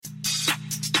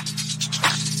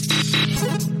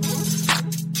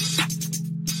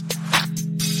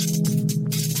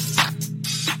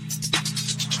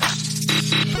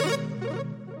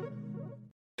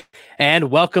And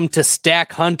welcome to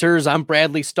Stack Hunters. I'm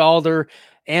Bradley Stalder,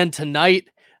 and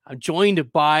tonight I'm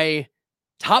joined by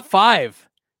top 5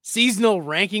 seasonal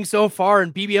ranking so far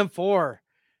in BBM4.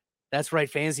 That's right,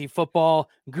 fantasy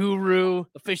football guru,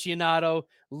 aficionado,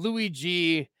 Louie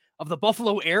G of the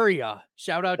Buffalo area.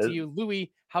 Shout out to you,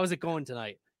 Louie. How's it going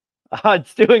tonight?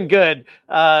 It's doing good.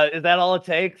 Is that all it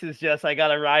takes? Is just I got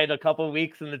to ride a couple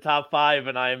weeks in the top 5,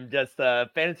 and I'm just a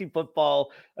fantasy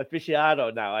football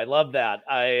aficionado now. I love that.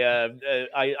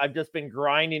 I've just been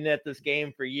grinding at this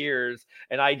game for years,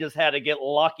 and I just had to get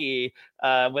lucky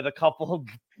with a couple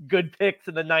good picks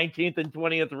in the 19th and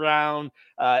 20th round.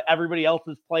 Everybody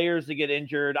else's players to get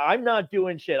injured. I'm not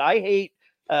doing shit. I hate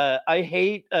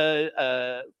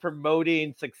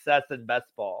promoting success in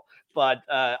Bestball. But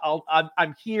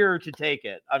I'm here to take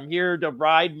it. I'm here to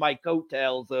ride my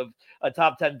coattails of a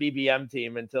top 10 BBM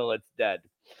team until it's dead.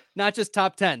 Not just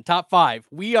top 10, top 5.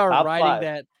 We are top riding 5.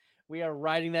 that. We are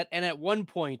riding that. And at one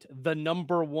point, the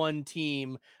number one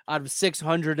team out of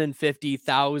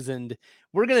 650,000.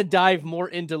 We're going to dive more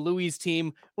into Louie's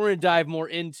team. We're going to dive more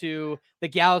into the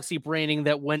galaxy branding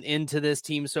that went into this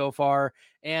team so far.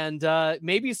 And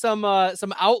maybe some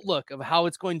outlook of how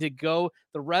it's going to go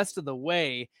the rest of the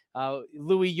way.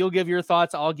 Louie, you'll give your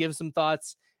thoughts. I'll give some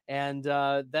thoughts. And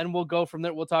then we'll go from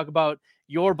there. We'll talk about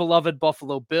your beloved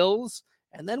Buffalo Bills.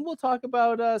 And then we'll talk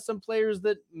about some players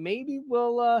that maybe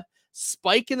will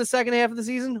spike in the second half of the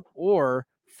season or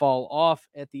fall off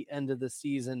at the end of the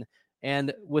season.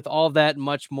 And with all that and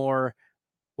much more,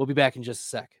 we'll be back in just a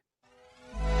sec.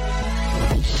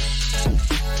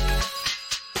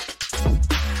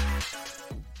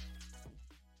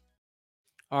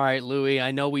 All right, Louie,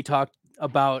 I know we talked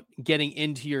about getting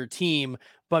into your team,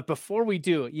 but before we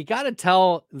do, you got to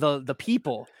tell the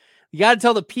people. You got to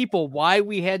tell the people why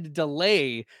we had to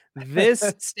delay this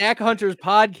Stack Hunters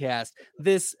podcast,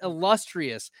 this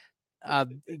illustrious,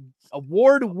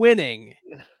 award-winning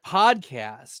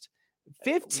podcast.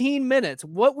 15 minutes.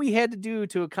 What we had to do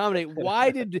to accommodate.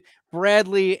 Why did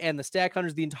Bradley and the Stack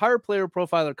Hunters, the entire player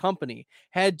profiler company,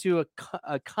 had to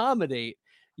accommodate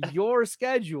your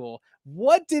schedule?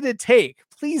 What did it take?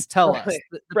 Please tell us.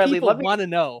 The Bradley, people want to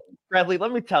know. Bradley,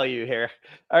 let me tell you here.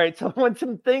 All right, so when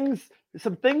some things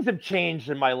have changed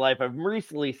in my life. I'm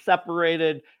recently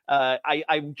separated.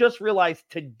 I just realized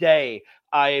today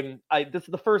this is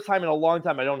the first time in a long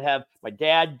time I don't have my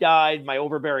dad died, my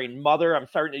overbearing mother. I'm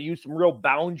starting to use some real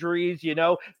boundaries,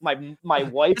 My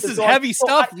wife This is heavy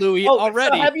stuff, Louie,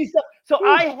 already. So heavy stuff. So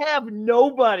I have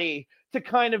nobody to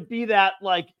kind of be that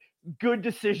good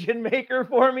decision maker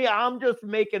for me. I'm just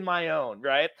making my own,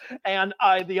 right? And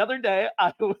the other day,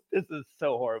 this is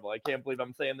so horrible. I can't believe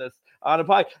I'm saying this on a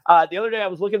podcast. The other day, I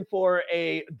was looking for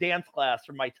a dance class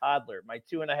for my toddler, my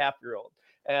 2.5-year-old.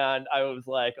 And I was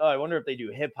like, oh, I wonder if they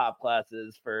do hip hop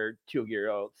classes for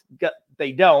 2-year-olds.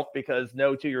 They don't, because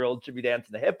no 2-year-old should be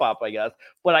dancing to hip hop, I guess.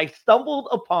 But I stumbled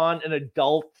upon an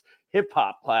adult hip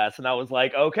hop class, and I was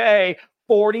like, okay,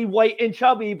 40 white and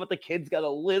chubby, but the kid's got a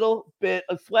little bit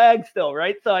of swag still,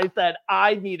 right? So I said,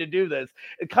 I need to do this.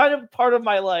 It's kind of part of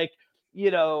my I'm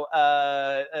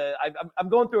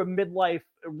going through a midlife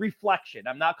reflection.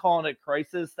 I'm not calling it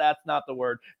crisis. That's not the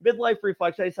word. Midlife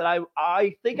reflection. I said,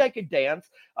 I think I could dance.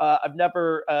 I've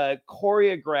never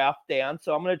choreographed dance,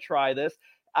 so I'm going to try this.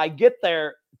 I get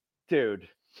there, dude.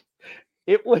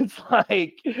 It was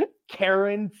like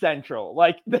Karen Central.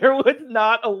 There was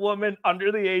not a woman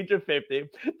under the age of 50.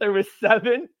 There was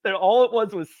 7. All it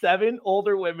was 7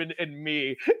 older women and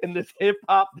me in this hip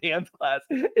hop dance class.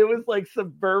 It was like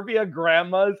suburbia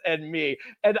grandmas and me.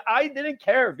 And I didn't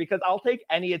care, because I'll take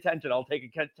any attention. I'll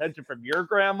take attention from your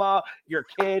grandma, your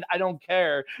kid. I don't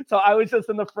care. So I was just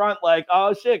in the front like,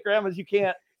 oh shit, grandmas, you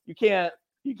can't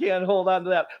hold on to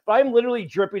that. But I'm literally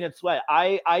dripping in sweat.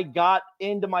 I got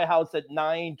into my house at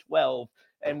 9:12,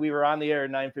 and we were on the air at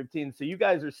 9:15. So you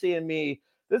guys are seeing me.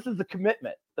 This is the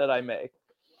commitment that I make.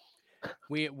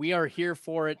 We are here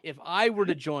for it. If I were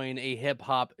to join a hip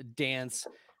hop dance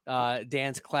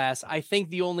class, I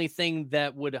think the only thing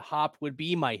that would hop would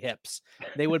be my hips.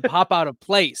 They would pop out of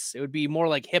place. It would be more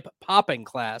like hip popping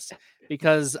class,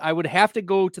 because I would have to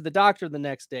go to the doctor the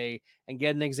next day and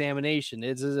get an examination.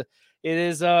 It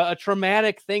is a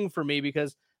traumatic thing for me,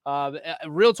 because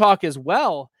real talk as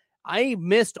well, I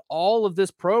missed all of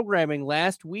this programming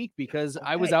last week because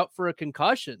I was out for a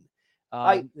concussion.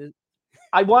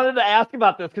 I wanted to ask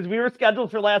about this because we were scheduled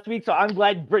for last week. So I'm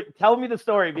glad. Tell me the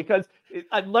story, because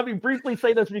let me briefly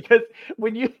say this, because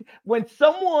when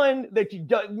someone that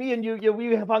me and you,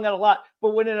 we have hung out a lot,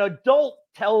 but when an adult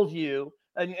tells you,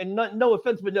 and no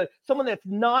offense, but someone that's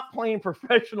not playing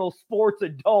professional sports,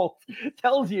 adult,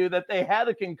 tells you that they had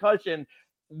a concussion,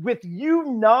 with you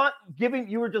not giving,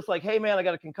 you were just like, hey man, I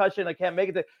got a concussion, I can't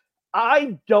make it.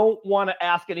 I don't want to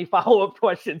ask any follow-up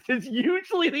questions because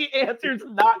usually the answer is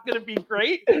not going to be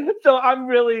great. So I'm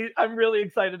really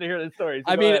excited to hear the story.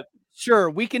 So I mean, ahead. sure,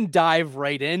 we can dive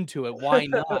right into it. Why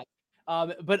not?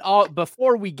 But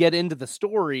before we get into the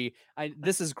story,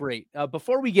 this is great.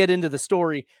 Before we get into the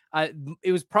story,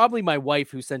 it was probably my wife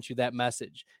who sent you that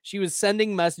message. She was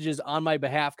sending messages on my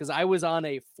behalf because I was on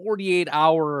a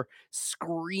 48-hour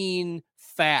screen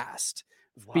fast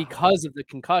because of the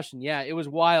concussion. Yeah, it was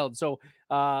wild. So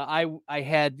I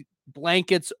had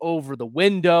blankets over the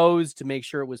windows to make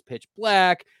sure it was pitch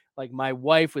black. Like my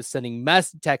wife was sending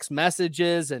text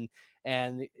messages and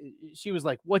she was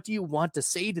like, what do you want to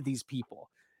say to these people?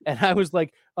 And I was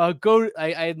like, I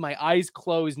had my eyes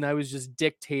closed and I was just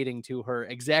dictating to her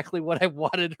exactly what I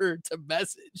wanted her to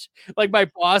message. Like my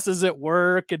boss is at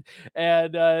work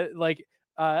and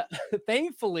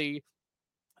thankfully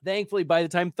by the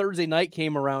time Thursday night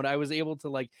came around, I was able to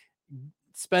like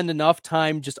spend enough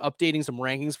time just updating some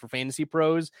rankings for Fantasy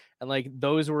Pros, and like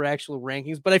those were actual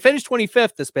rankings. But I finished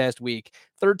 25th this past week,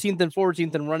 13th and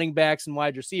 14th in running backs and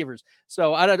wide receivers.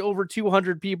 So out of over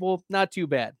 200 people, not too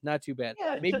bad.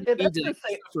 Yeah, Maybe that's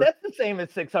the same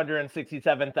as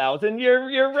 667,000.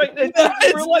 You're right. We're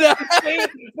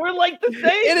like the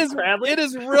same. It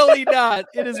is really not.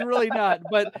 It is really not.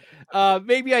 But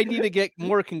maybe I need to get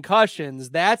more concussions.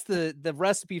 That's the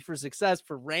recipe for success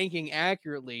for ranking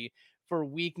accurately for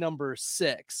week number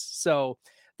 6. So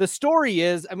the story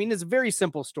is, I mean, it's a very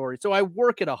simple story. So I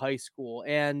work at a high school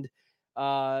and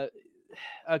there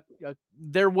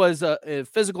was a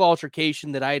physical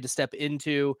altercation that I had to step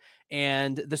into,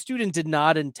 and the student did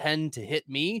not intend to hit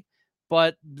me,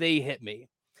 but they hit me.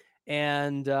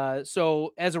 And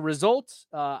so as a result,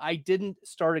 I didn't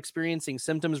start experiencing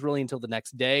symptoms really until the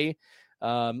next day.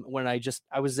 When I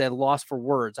was at a loss for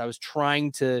words. I was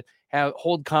trying to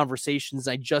hold conversations.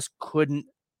 I just couldn't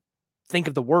think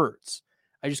of the words.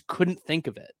 I just couldn't think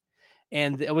of it.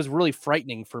 And it was really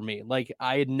frightening for me. Like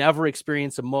I had never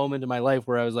experienced a moment in my life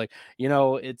where I was like,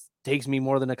 it takes me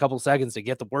more than a couple seconds to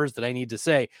get the words that I need to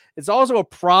say. It's also a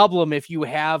problem if you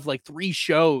have like 3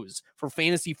 shows for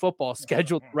fantasy football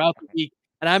scheduled throughout the week.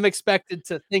 And I'm expected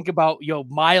to think about,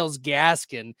 Myles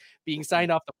Gaskin being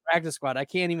signed off the practice squad. I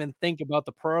can't even think about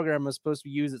the program I'm supposed to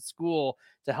use at school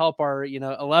to help our,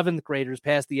 11th graders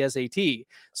pass the SAT.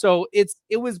 So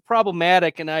it was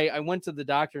problematic. And I went to the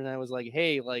doctor and I was like,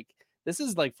 hey, like, this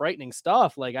is like frightening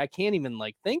stuff. Like I can't even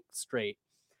like think straight.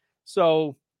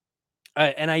 So,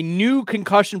 and I knew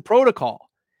concussion protocol.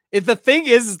 The thing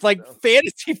is like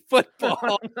fantasy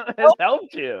football It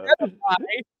helped you.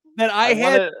 That I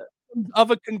had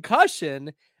of a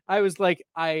concussion. I was like,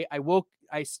 well,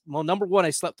 number one, I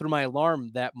slept through my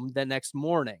alarm that next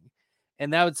morning,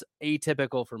 and that was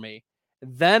atypical for me.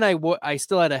 Then I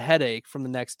still had a headache from the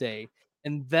next day,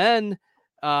 and then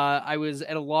I was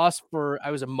at a loss I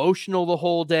was emotional the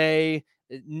whole day.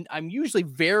 I'm usually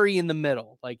very in the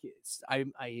middle. Like I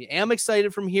am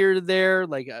excited from here to there,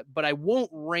 like, but I won't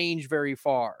range very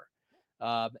far.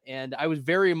 And I was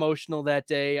very emotional that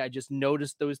day. I just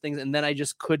noticed those things, and then I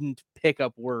just couldn't pick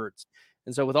up words.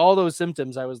 And so with all those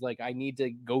symptoms, I was like, I need to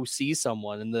go see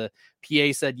someone. And the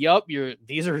PA said, "Yup,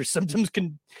 these are symptoms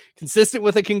consistent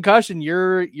with a concussion.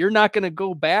 You're not going to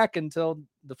go back until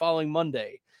the following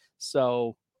Monday."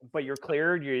 So, but you're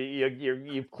cleared.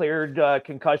 You've cleared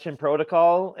concussion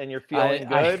protocol, and you're feeling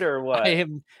good, or what?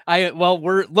 Well,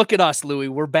 look at us, Louie.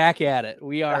 We're back at it.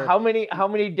 We are. How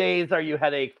many days are you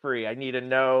headache free? I need to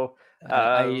know.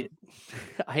 I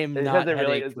am not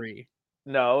headache free.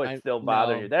 No, it's still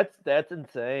bothering you. That's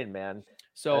insane, man.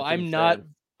 So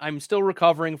I'm still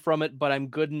recovering from it, but I'm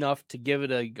good enough to give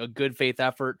it a good faith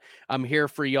effort. I'm here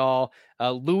for y'all.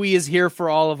 Louie is here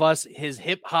for all of us, his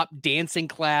hip hop dancing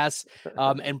class,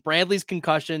 and Bradley's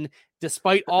concussion.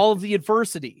 Despite all of the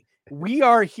adversity, we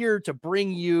are here to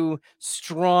bring you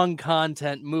strong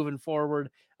content moving forward.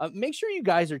 Make sure you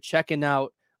guys are checking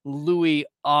out Louie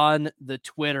on the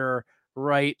Twitter,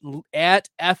 right? At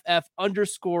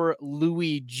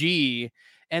FF_Louie G.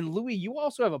 And Louie, you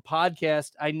also have a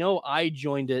podcast. I know I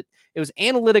joined it. It was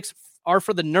Analytics Are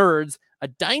for the Nerds, a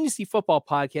dynasty football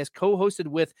podcast co-hosted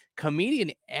with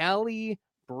comedian Allie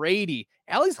Brady.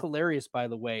 Allie's hilarious, by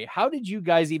the way. How did you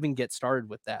guys even get started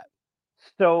with that?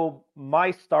 So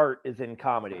my start is in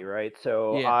comedy, right?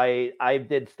 So yeah. I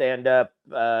did stand up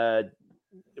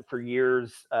for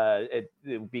years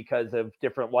because of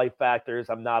different life factors.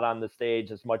 I'm not on the stage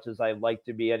as much as I'd like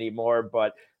to be anymore,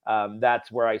 but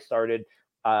that's where I started.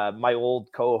 My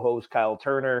old co-host Kyle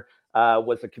Turner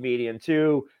was a comedian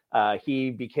too.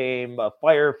 He became a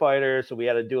firefighter, so we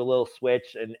had to do a little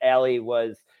switch. And Allie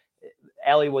was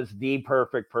the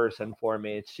perfect person for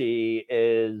me.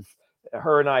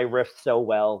 Her and I riff so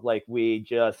well. Like we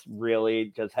just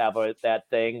really just have that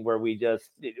thing where we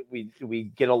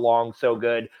get along so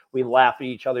good. We laugh at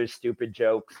each other's stupid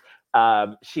jokes.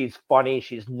 She's funny.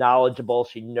 She's knowledgeable.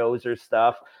 She knows her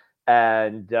stuff.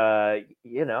 And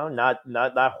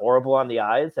not horrible on the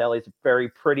eyes. Allie's a very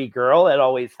pretty girl. It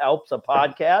always helps a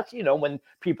podcast, when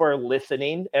people are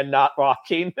listening and not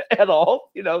watching at all.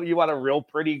 You want a real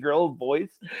pretty girl voice.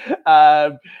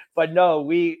 But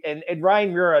no, and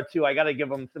Ryan Mura too. I got to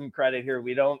give him some credit here.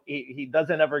 He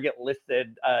doesn't ever get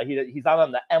listed. He's not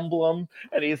on the emblem,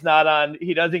 and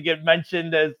he doesn't get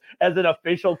mentioned as an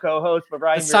official co-host. But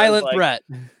Ryan Mura silent threat.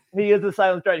 He is a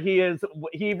silent threat.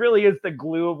 He really is the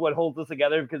glue of what holds us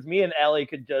together, because me and Allie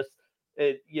could just,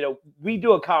 we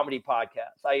do a comedy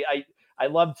podcast. I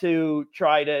love to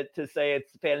try to say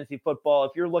it's fantasy football.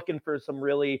 If you're looking for some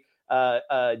really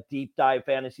deep dive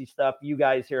fantasy stuff, you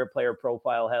guys here at Player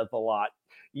Profile have a lot.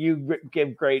 You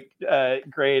give great content.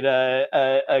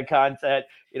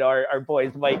 Our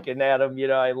boys Mike and Adam,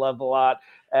 I love a lot.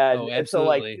 And so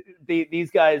like these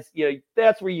guys,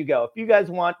 that's where you go. If you guys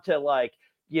want to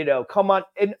come on,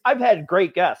 and I've had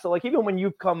great guests. So like even when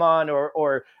you've come on,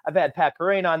 or I've had Pat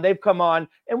Corain on, they've come on,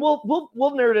 and we'll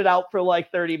nerd it out for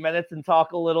like 30 minutes and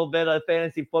talk a little bit of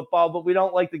fantasy football, but we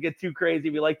don't like to get too crazy.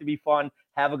 We like to be fun,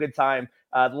 have a good time.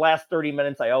 The last 30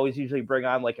 minutes, I always usually bring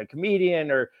on like a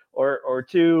comedian or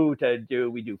two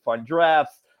we do fun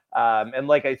drafts. And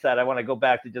like I said, I want to go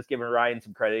back to just giving Ryan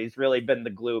some credit. He's really been the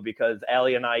glue, because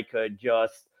Allie and I could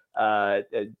just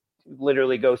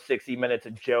literally go 60 minutes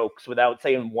of jokes without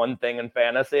saying one thing in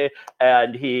fantasy,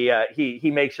 and he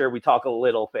makes sure we talk a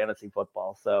little fantasy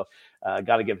football. So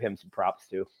got to give him some props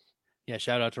too. Yeah,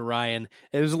 shout out to Ryan.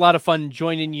 It was a lot of fun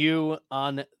joining you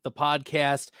on the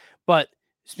podcast. But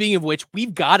speaking of which,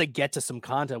 we've got to get to some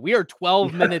content. We are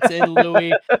 12 minutes in,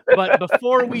 Louie. But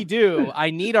before we do,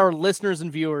 I need our listeners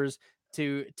and viewers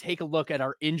to take a look at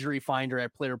our injury finder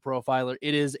at Player Profiler.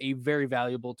 It is a very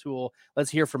valuable tool. Let's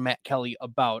hear from Matt Kelly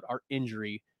about our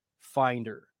injury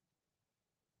finder.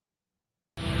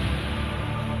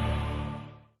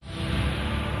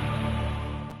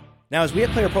 Now, as we at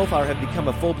Player Profiler have become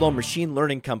a full-blown machine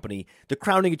learning company, the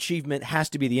crowning achievement has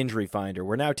to be the injury finder.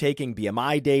 We're now taking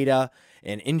BMI data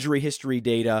and injury history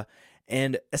data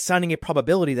and assigning a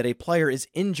probability that a player is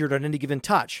injured on any given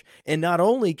touch. And not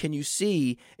only can you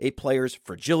see a player's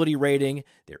fragility rating,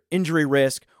 their injury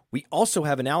risk, we also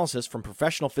have analysis from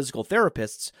professional physical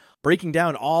therapists breaking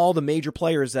down all the major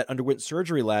players that underwent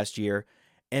surgery last year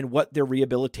and what their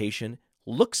rehabilitation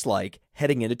looks like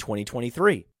heading into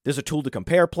 2023. There's a tool to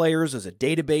compare players. There's a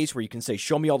database where you can say,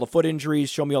 show me all the foot injuries,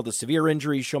 show me all the severe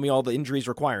injuries, show me all the injuries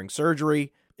requiring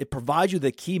surgery. It provides you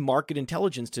the key market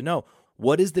intelligence to know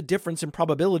what is the difference in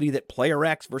probability that player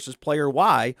X versus player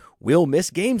Y will miss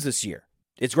games this year.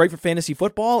 It's great for fantasy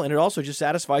football, and it also just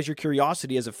satisfies your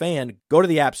curiosity as a fan. Go to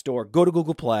the App Store, go to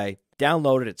Google Play,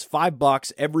 download it. It's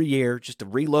 $5 every year just to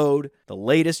reload the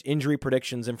latest injury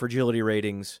predictions and fragility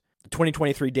ratings. The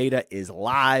 2023 data is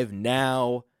live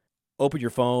now. Open your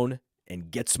phone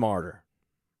and get smarter.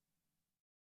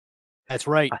 That's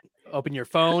right. Open your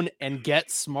phone and get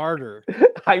smarter.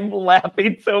 I'm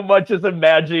laughing so much as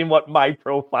imagining what my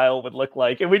profile would look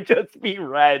like. It would just be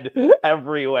red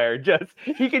everywhere.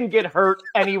 He can get hurt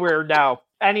anywhere now.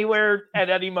 Anywhere at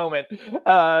any moment.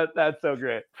 That's so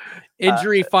great.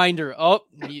 Injury finder. Oh,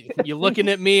 you looking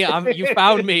at me? You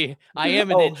found me. I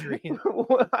am an injury.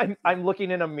 I'm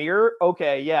looking in a mirror.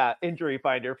 Okay, yeah. Injury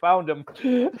finder. Found him.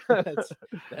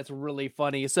 That's really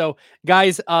funny. So,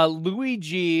 guys, Louie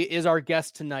G is our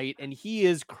guest tonight, and he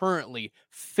is currently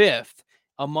 5th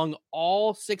among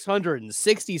all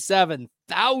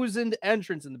 667,000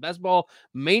 entrants in the Bestball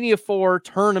Mania 4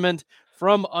 tournament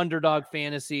from Underdog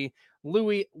Fantasy.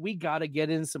 Louie, we got to get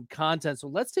in some content. So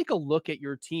let's take a look at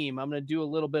your team. I'm going to do a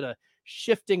little bit of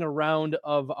shifting around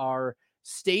of our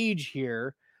stage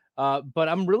here. But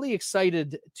I'm really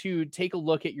excited to take a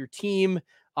look at your team.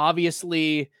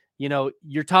 Obviously,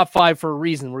 your top 5 for a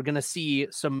reason. We're going to see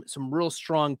some real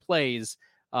strong plays.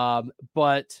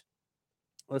 But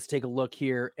let's take a look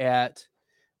here at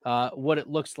what it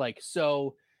looks like.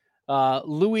 So,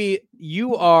 Louie,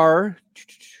 you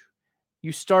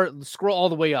scroll all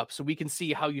the way up so we can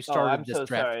see how you started this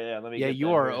draft. Sorry. Yeah, let me get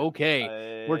you are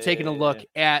okay. We're taking a look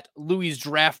at Louie's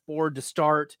draft board to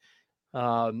start.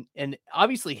 And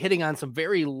obviously hitting on some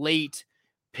very late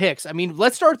picks. I mean,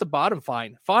 let's start at the bottom.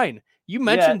 Fine. You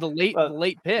mentioned the late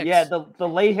picks. Yeah, the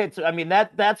late hits. I mean,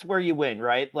 that's where you win,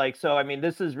 right? Like, so, I mean,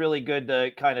 this is really good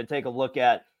to kind of take a look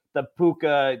at the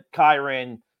Puka,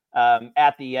 Kyron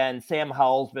at the end. Sam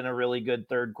Howell's been a really good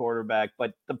third quarterback,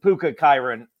 but the Puka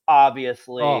Kyron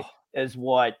obviously is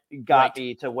what got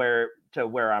me to where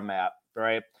I'm at,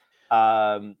 right?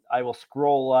 I will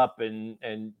scroll up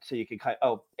and so you can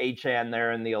Achan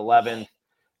there in the 11th,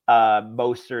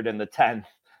 Mostert in the 10th.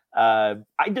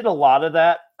 I did a lot of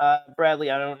that,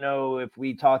 Bradley. I don't know if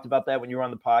we talked about that when you were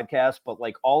on the podcast, but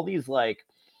like all these like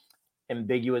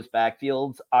ambiguous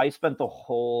backfields, I spent the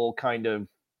whole kind of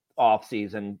off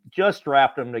season just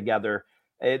draft them together.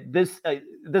 This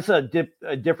is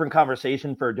a different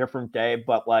conversation for a different day,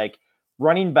 but like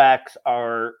running backs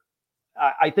are,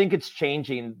 I think it's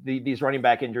changing. These running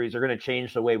back injuries are going to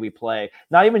change the way we play.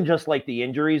 Not even just like the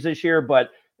injuries this year,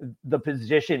 but the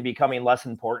position becoming less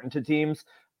important to teams.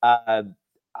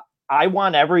 I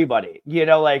want everybody,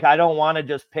 like I don't want to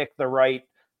just pick the right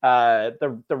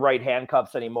the right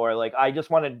handcuffs anymore. Like I just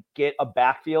want to get a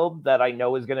backfield that I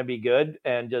know is going to be good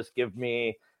and just give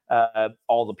me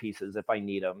all the pieces if I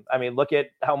need them. I mean, look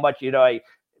at how much, I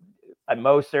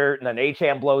Mostert, and then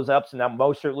Achan blows up, so now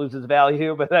Mostert loses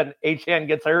value, but then Achan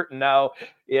gets hurt, and now,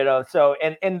 so,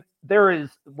 and there is,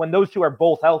 when those two are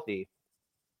both healthy,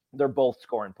 they're both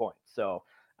scoring points. So,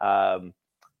 I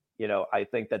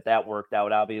think that worked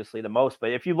out obviously the most.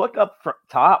 But if you look up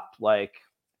top, like,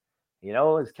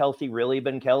 has Kelsey really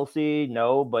been Kelsey?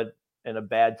 No, but in a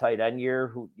bad tight end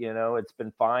year, it's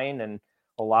been fine. And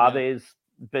Olave's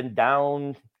been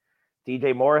down.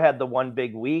 DJ Moore had the one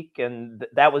big week, and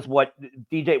that was what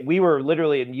we were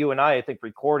literally, and you and I think,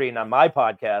 recording on my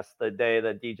podcast the day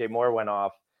that DJ Moore went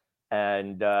off,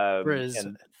 and for his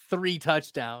 3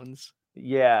 touchdowns.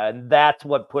 Yeah, and that's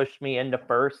what pushed me into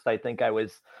first. I think I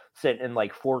was sitting in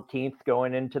like 14th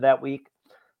going into that week.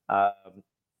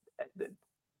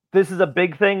 This is a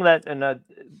big thing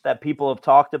that people have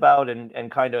talked about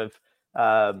and kind of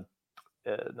I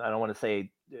don't want to say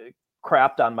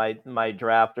crapped on my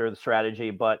draft or the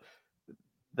strategy, but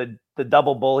the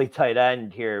double bully tight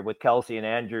end here with Kelsey and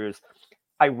Andrews,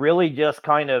 I really just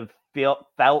kind of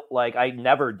felt like I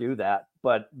never do that,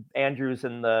 but Andrews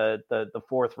in the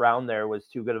 4th round there was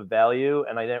too good of value,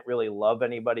 and I didn't really love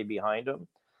anybody behind him.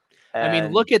 I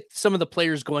mean, look at some of the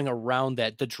players going around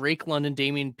that. The Drake London,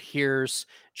 Dameon Pierce,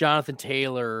 Jonathan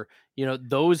Taylor,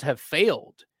 those have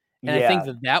failed. And I think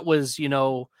that was,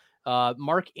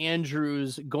 Mark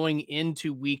Andrews going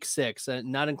into week 6,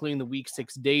 not including the week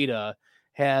 6 data,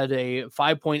 had a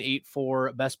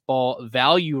 5.84 best ball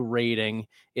value rating.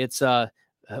 It's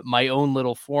my own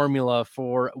little formula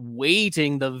for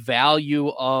weighting the value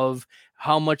of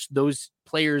how much those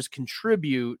players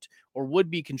contribute or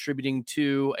would be contributing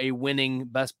to a winning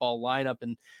best ball lineup.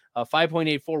 And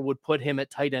 5.84 would put him at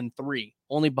tight end 3,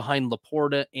 only behind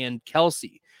Laporta and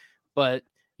Kelsey. But,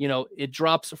 it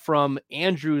drops from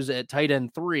Andrews at tight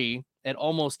end 3 at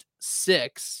almost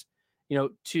 6,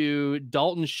 to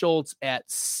Dalton Schultz at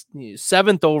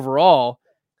 7th overall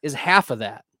is half of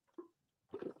that.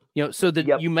 So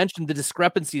that you mentioned the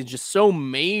discrepancy is just so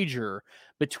major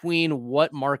between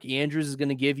what Mark Andrews is going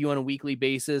to give you on a weekly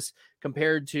basis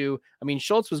compared to,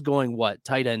 Schultz was going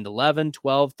tight end 11,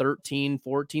 12, 13,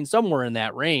 14, somewhere in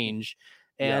that range.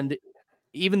 And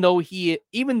even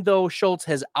though Schultz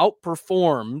has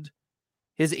outperformed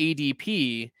his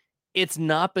ADP, it's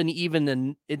not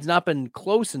been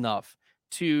close enough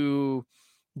to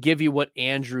give you what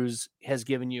Andrews has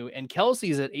given you. And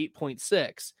Kelsey's at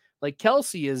 8.6. Like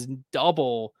Kelsey is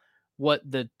double what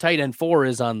the tight end 4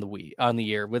 is on the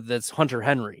year with this Hunter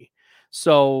Henry.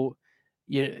 So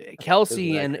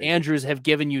Kelsey and Andrews have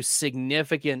given you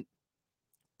significant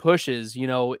pushes,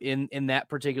 in that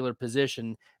particular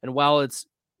position. And while it's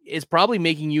probably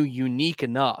making you unique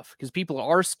enough because people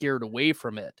are scared away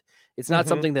from it, it's not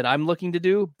something that I'm looking to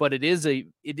do, but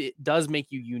it does make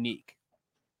you unique.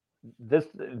 This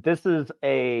is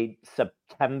a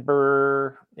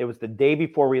September. It was the day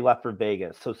before we left for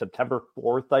Vegas, so September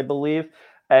 4th, I believe.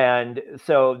 And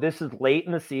so this is late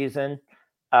in the season,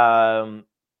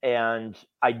 and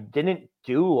I didn't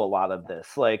do a lot of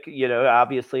this. Like,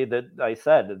 obviously that I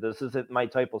said this isn't my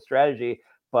type of strategy.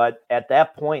 But at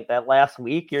that point, that last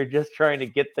week, you're just trying to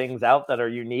get things out that are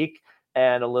unique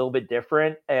and a little bit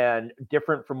different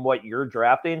from what you're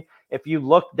drafting. If you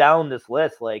look down this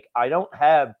list, like I don't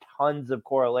have tons of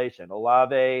correlation.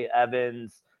 Olave,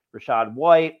 Evans, Rashad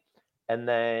White, and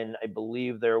then I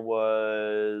believe there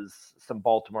was some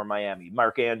Baltimore, Miami,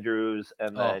 Mark Andrews,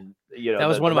 and then that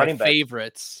was one of my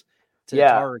favorites to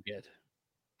target.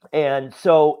 And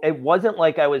so it wasn't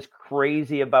like I was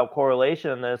crazy about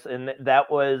correlation in this, and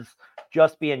that was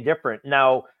just being different.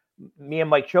 Now, me and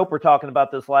Mike Chope were talking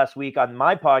about this last week on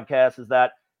my podcast, is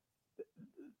that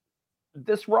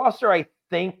this roster, I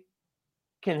think,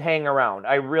 can hang around.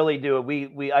 I really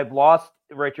do. I've lost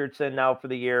Richardson now for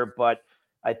the year, but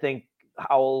I think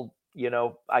Howell,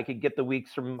 I could get the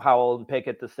weeks from Howell and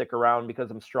Pickett to stick around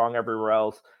because I'm strong everywhere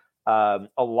else.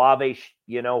 Olave,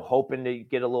 hoping to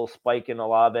get a little spike in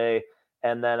Olave.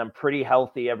 And then I'm pretty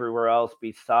healthy everywhere else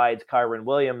besides Kyron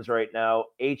Williams right now.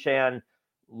 Achane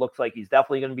looks like he's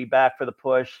definitely going to be back for the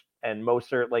push. And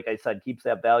Mostert, like I said, keeps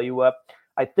that value up.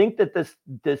 I think that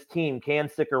this team can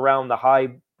stick around the high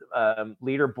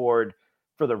leaderboard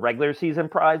for the regular season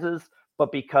prizes,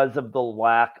 but because of the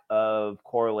lack of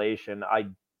correlation, I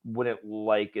wouldn't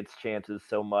like its chances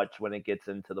so much when it gets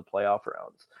into the playoff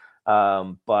rounds.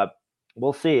 But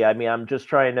we'll see. I mean, I'm just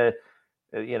trying to,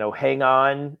 hang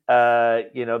on,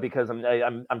 because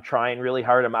I'm trying really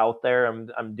hard. I'm out there.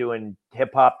 I'm doing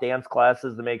hip hop dance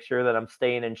classes to make sure that I'm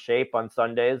staying in shape on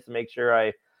Sundays, to make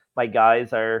sure my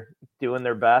guys are doing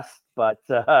their best. But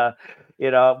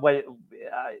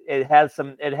it has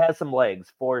some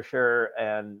legs for sure.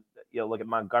 And look at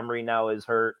Montgomery now is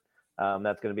hurt.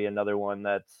 That's going to be another one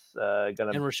that's going to.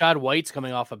 And Rachaad White's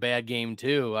coming off a bad game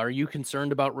too. Are you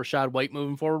concerned about Rachaad White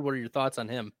moving forward? What are your thoughts on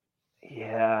him?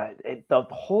 Yeah,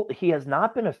 he has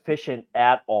not been efficient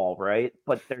at all, right?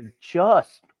 But they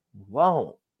just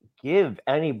won't give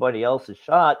anybody else a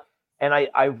shot. And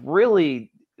I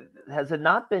really, has it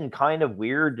not been kind of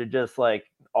weird to just like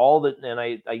and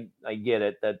I get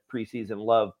it, that preseason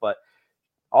love, but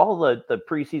all the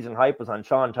preseason hype was on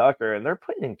Sean Tucker, and they're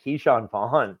putting in Keyshawn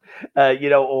Vaughn,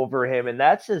 over him, and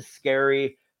that's just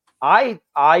scary. I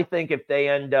think if they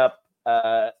end up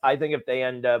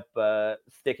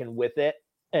sticking with it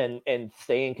and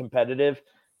staying competitive,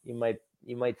 you might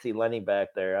see Lenny back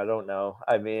there. I don't know.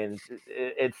 I mean,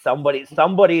 it's somebody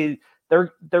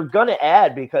they're gonna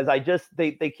add, because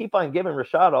they keep on giving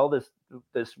Rachaad all this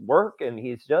work, and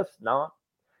he's just not,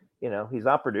 he's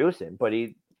not producing. But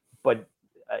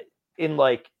in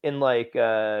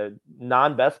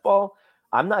non-best ball,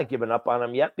 I'm not giving up on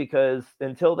him yet, because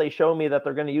until they show me that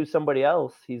they're going to use somebody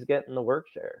else, he's getting the work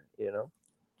share,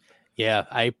 Yeah,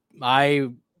 I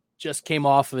just came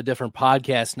off of a different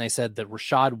podcast, and I said that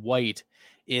Rachaad White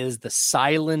is the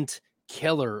silent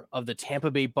killer of the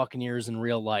Tampa Bay Buccaneers in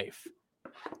real life.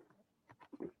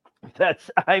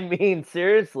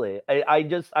 Seriously, I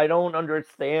don't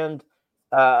understand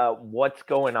what's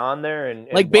going on there, and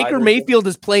like Baker Mayfield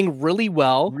is playing really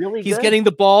well. He's good. Getting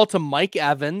the ball to Mike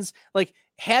Evans. Like,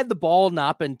 had the ball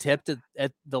not been tipped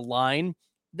at the line,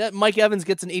 that Mike Evans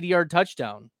gets an 80-yard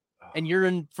touchdown, and you're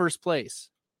in first place.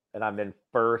 And I'm in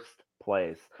first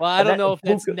place. Well, I don't know if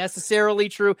that's necessarily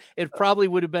true. It probably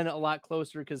would have been a lot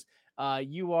closer, because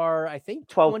you are, I think,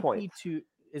 12 points.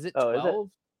 Is it 12? Is it?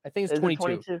 I think it's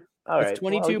 22. All right.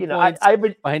 22 points. I have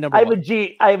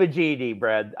a GED,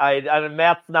 Brad.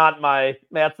 Math's not my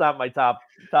top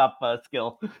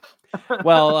skill.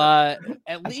 Well,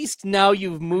 at least now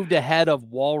you've moved ahead of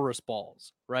Walrus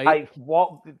Balls, right?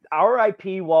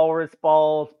 RIP Walrus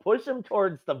Balls. Push them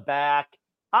towards the back.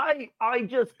 I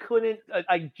just couldn't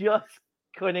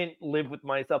live with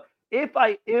myself.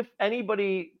 If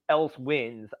anybody else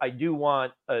wins, I do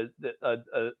want a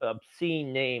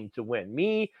obscene name to win.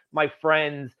 Me, my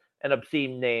friends, an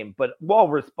obscene name. But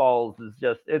Walrus Balls is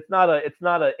just, it's not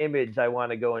an image I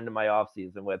want to go into my off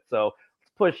season with. So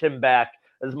let's push him back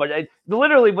as much.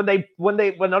 Literally,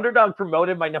 when Underdog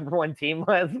promoted my number one team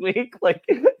last week, like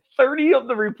 30 of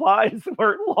the replies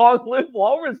were "Long live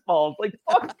Walrus Balls." Like,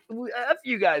 fuck F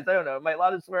you guys. I don't know. Am I allowed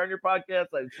to swear on your podcast?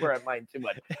 I swear on mine too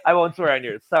much. I won't swear on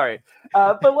yours. Sorry.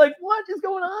 But like, what is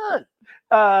going on?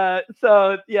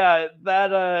 So yeah, that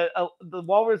the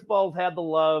Walrus Balls had the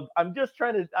love. I'm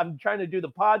trying to do the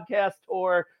podcast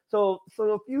tour. So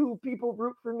a few people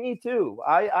root for me too.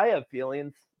 I have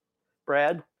feelings,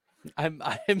 Brad. I'm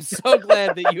so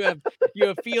glad that you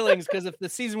have feelings, because if the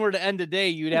season were to end today,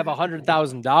 you'd have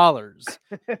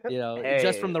 $100,000,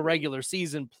 just from the regular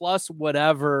season, plus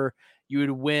whatever you would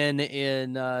win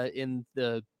in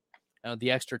the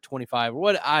extra 25, or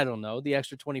what, I don't know, the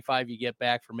extra 25 you get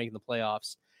back for making the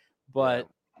playoffs. But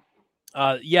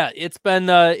it's been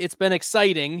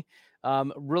exciting.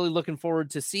 Really looking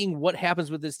forward to seeing what happens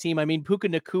with this team. I mean, Puka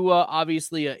Nacua,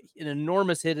 obviously an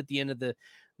enormous hit at the end of the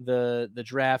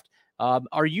draft. How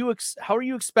are you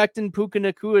expecting Puka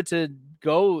Nacua to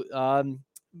go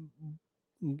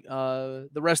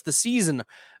the rest of the season?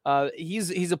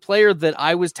 He's a player that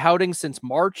I was touting since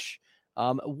March.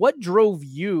 What drove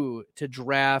you to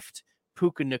draft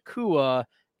Puka Nacua,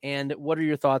 and what are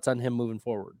your thoughts on him moving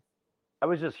forward? I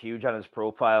was just huge on his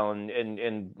profile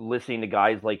and listening to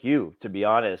guys like you, to be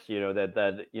honest,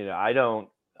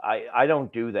 I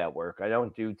don't do that work. I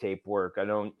don't do tape work. I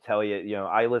don't tell you,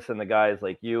 I listen to guys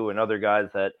like you and other guys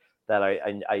that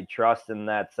I trust in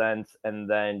that sense, and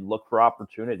then look for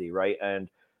opportunity, right? And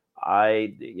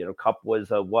Cup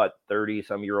was a 30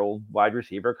 some year old wide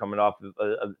receiver coming off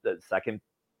of a second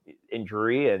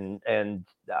injury, and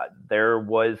there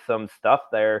was some stuff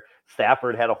there.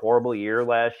 Stafford had a horrible year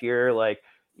last year. Like,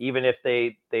 even if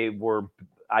they were,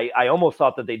 I almost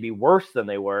thought that they'd be worse than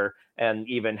they were, and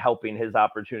even helping his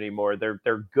opportunity more.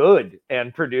 They're good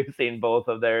and producing both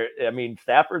of their. I mean,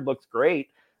 Stafford looks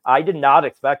great. I did not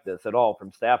expect this at all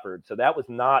from Stafford, so that was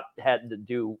not had to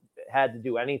do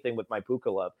anything with my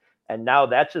Puka love, and now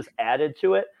that's just added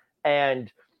to it.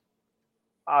 And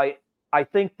I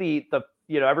think the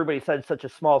everybody said such a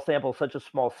small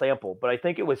sample, but I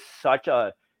think it was such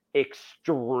a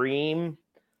extreme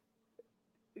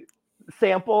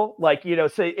sample, like,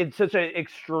 so it's such an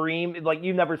extreme, like,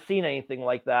 you've never seen anything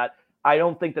like that. I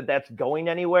don't think that that's going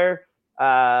anywhere.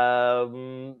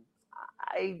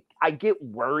 I get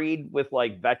worried with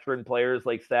like veteran players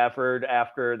like Stafford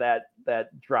after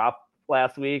that drop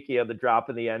last week, the drop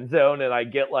in the end zone, and I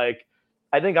get like,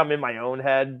 I think I'm in my own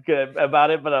head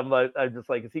about it, but I'm just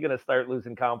like, is he going to start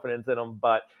losing confidence in him?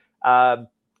 But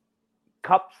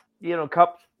Cup's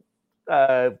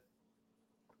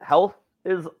health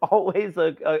is always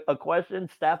a question.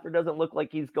 Stafford doesn't look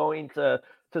like he's going to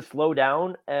slow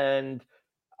down, and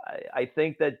I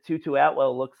think that Tutu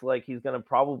Atwell looks like he's going to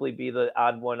probably be the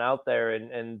odd one out there,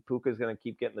 and Puka's going to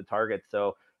keep getting the targets.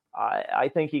 So I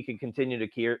think he can continue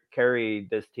to carry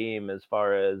this team as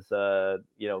far as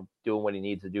doing what he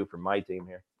needs to do for my team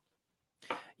here.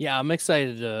 Yeah, I'm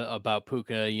excited about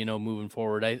Puka, moving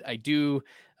forward. I do.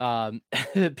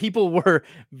 People were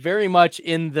very much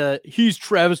in the, he's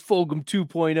Travis Fulgham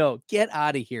 2.0. Get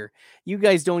out of here. You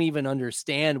guys don't even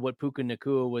understand what Puka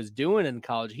Nacua was doing in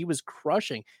college. He was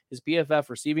crushing. His PFF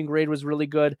receiving grade was really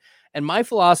good. And my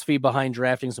philosophy behind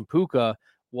drafting some Puka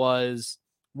was,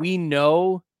 we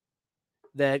know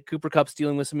that Cooper Kupp's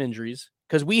dealing with some injuries,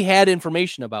 because we had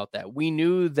information about that. We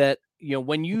knew that,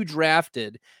 when you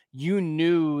drafted, you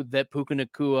knew that Puka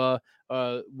Nacua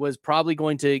was probably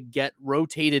going to get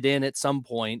rotated in at some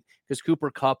point because Cooper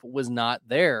Kupp was not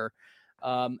there.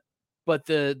 But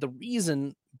the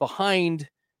reason behind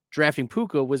drafting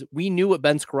Puka was, we knew what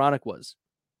Ben Skoranek was.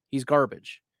 He's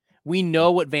garbage. We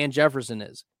know what Van Jefferson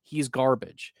is. He's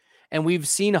garbage. And we've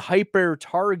seen hyper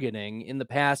targeting in the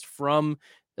past from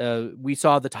we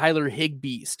saw the Tyler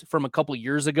Higbeast from a couple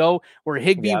years ago, where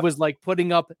Higbee was like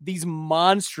putting up these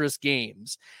monstrous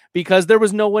games because there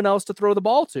was no one else to throw the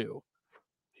ball to.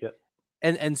 Yep.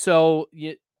 And so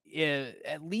you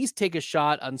at least take a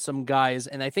shot on some guys.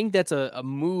 And I think that's a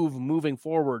move moving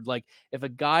forward. Like, if a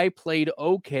guy played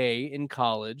okay in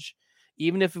college,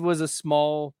 even if it was a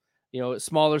smaller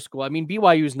school. I mean,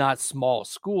 BYU is not small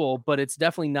school, but it's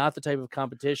definitely not the type of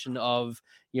competition of,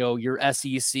 your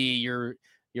SEC,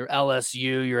 your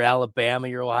LSU, your Alabama,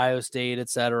 your Ohio State,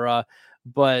 etc.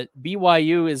 But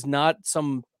BYU is not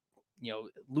some,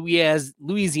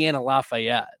 Louisiana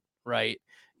Lafayette, right?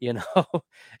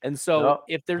 And so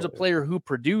if there's a player who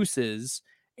produces,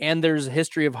 and there's a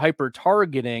history of hyper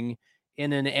targeting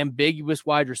in an ambiguous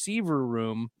wide receiver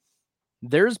room,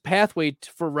 there's pathway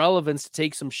for relevance to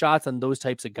take some shots on those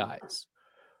types of guys.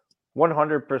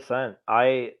 100%.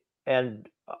 I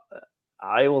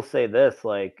will say this,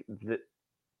 like,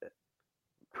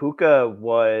 Puka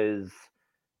was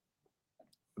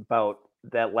about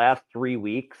that last 3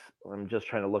 weeks. I'm just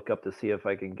trying to look up to see if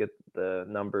I can get the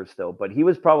numbers still, but he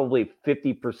was probably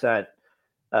 50%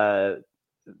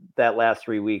 that last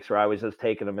 3 weeks, where I was just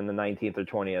taking him in the 19th or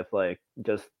 20th. Like,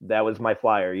 just, that was my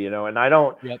flyer, and I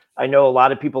don't, I know a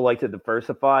lot of people like to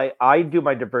diversify. I do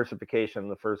my diversification in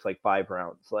the first like 5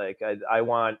 rounds. Like, I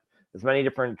want as many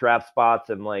different draft spots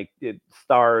and like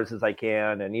stars as I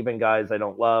can. And even guys I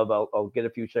don't love, I'll get a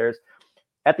few shares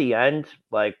at the end.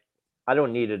 Like, I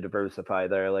don't need to diversify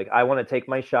there. Like, I want to take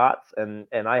my shots, and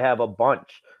I have a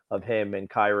bunch of him and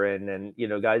Kyron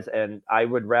and, guys. And I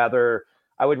would rather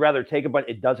take a bunch.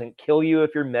 It doesn't kill you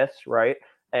if you're missed, right?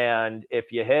 And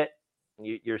if you hit,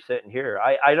 you're sitting here.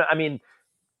 I mean,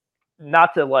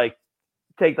 not to like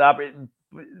take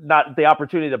not the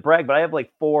opportunity to brag, but I have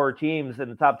like 4 teams in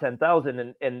the top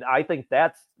 10,000, and I think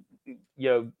that's,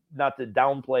 not to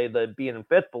downplay the being in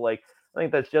 5th, but like, I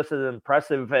think that's just as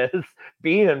impressive as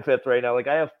being in 5th right now. Like,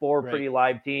 I have 4 pretty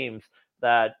live teams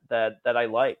that I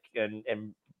like,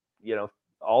 and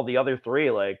all the other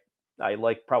 3, like, I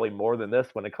like probably more than this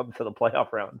when it comes to the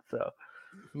playoff round. So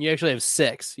you actually have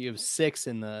 6. You have 6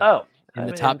 in the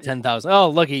top 10,000. Oh,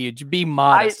 look at you! Be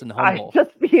modest and humble. I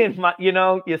just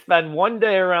you spend one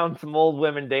day around some old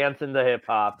women dancing to hip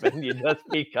hop, and you just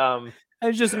become.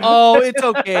 It's just, it's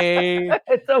okay.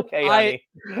 It's okay, honey.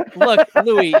 Look,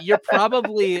 Louie, you're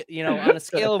probably, on a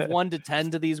scale of 1 to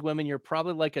 10 to these women, you're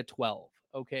probably like a 12.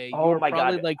 Okay, Oh you're my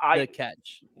probably God. like the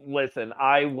catch. Listen,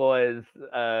 I was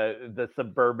the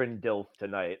suburban DILF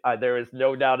tonight. There is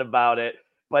no doubt about it.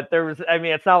 But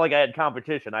it's not like I had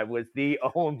competition. I was the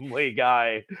only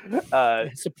guy.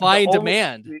 Supply and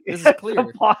demand. This is clear.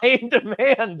 Supply and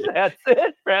demand. That's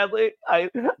it, Bradley. I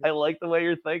like the way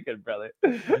you're thinking, brother.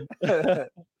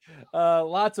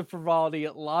 Lots of frivolity,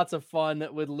 lots of fun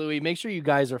with Louie. Make sure you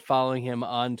guys are following him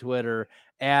on Twitter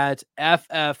at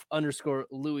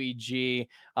FF_Louie G.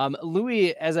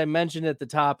 Louie, as I mentioned at the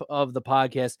top of the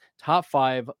podcast, top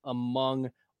 5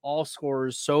 among all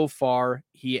scorers so far.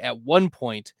 He at one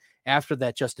point after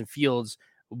that Justin Fields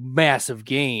massive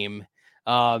game,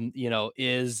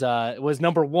 was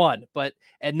number 1, but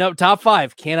at top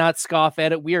 5, cannot scoff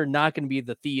at it. We are not going to be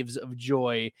the thieves of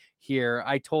joy here.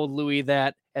 I told Louie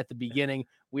that at the beginning.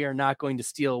 We are not going to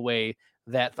steal away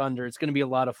that thunder. It's going to be a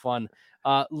lot of fun.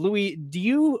 Louie, do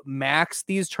you max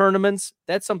these tournaments?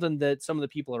 That's something that some of the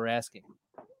people are asking.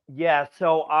 Yeah,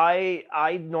 so I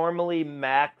normally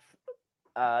max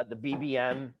the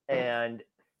BBM, and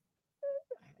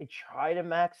I try to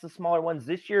max the smaller ones.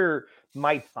 This year,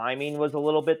 my timing was a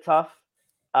little bit tough.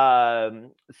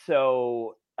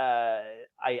 So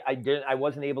I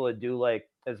wasn't able to do like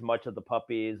as much of the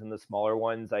puppies and the smaller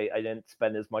ones. I didn't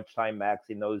spend as much time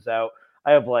maxing those out.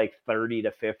 I have like 30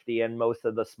 to 50 in most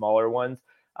of the smaller ones.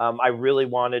 I really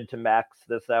wanted to max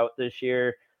this out this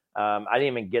year. I didn't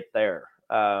even get there.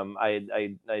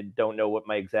 I don't know what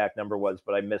my exact number was,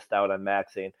 but I missed out on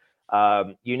maxing.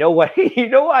 You know what? You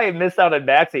know why I missed out on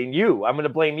maxing? You. I'm going to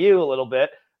blame you a little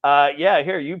bit.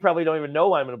 Here, you probably don't even know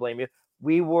why I'm going to blame you.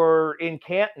 We were in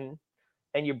Canton,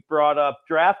 and you brought up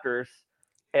drafters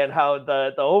and how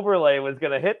the overlay was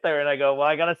going to hit there, and I go, well,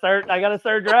 I got to start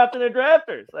drafting the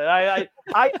drafters. And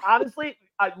I honestly,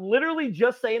 I'm literally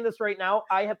just saying this right now.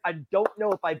 I don't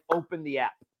know if I've opened the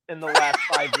app in the last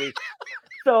 5 weeks.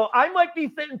 So I might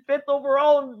be sitting 5th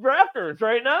overall in drafters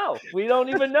right now. We don't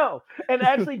even know. And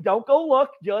actually, don't go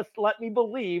look. Just let me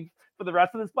believe for the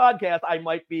rest of this podcast, I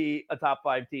might be a top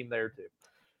 5 team there too.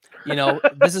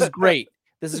 This is great.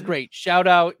 This is great. Shout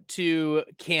out to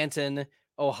Canton,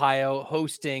 Ohio,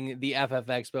 hosting the FF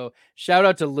Expo. Shout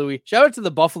out to Louie. Shout out to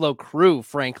the Buffalo crew,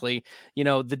 frankly.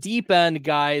 The Deep End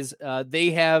guys,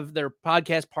 they have their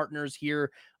podcast partners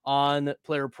here on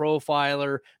Player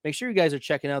Profiler. Make sure you guys are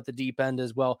checking out the Deep End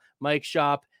as well. Mike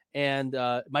Shope and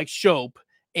Adam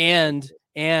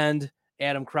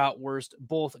Krautwurst,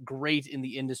 both great in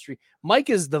the industry. Mike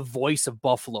is the voice of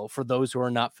Buffalo for those who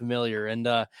are not familiar. And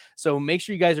so make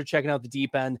sure you guys are checking out the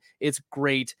Deep End. It's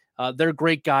great. They're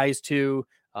great guys too.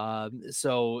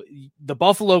 So the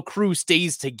Buffalo crew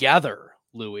stays together,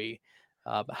 Louie.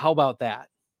 How about that?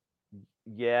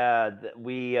 Yeah,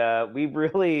 we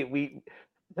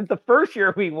the first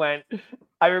year we went,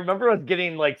 I remember us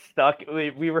getting like stuck.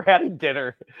 We were having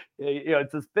dinner.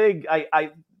 It's this big.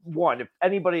 If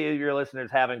anybody of your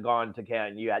listeners haven't gone to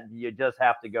Canton, you just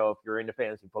have to go if you're into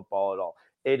fantasy football at all.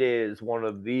 It is one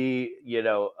of the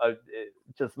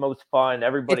just most fun.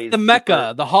 Everybody's it's the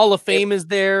Mecca. The Hall of Fame is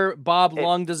there. Bob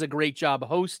Lung does a great job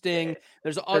hosting.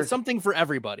 There's something for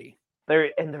everybody.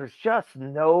 There's just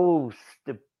no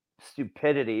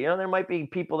stupidity. There might be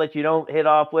people that you don't hit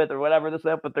off with or whatever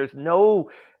but there's no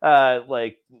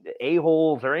like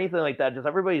a-holes or anything like that. Just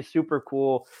everybody's super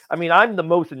cool. I mean, I'm the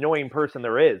most annoying person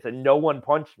there is, and no one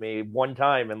punched me one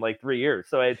time in like 3 years,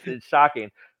 so it's shocking.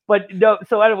 But no,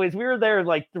 so anyways, we were there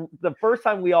like the first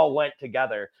time we all went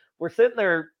together. We're sitting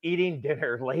there eating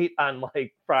dinner late on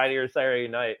like Friday or Saturday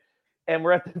night, and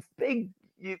we're at this big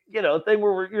thing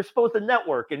where you're supposed to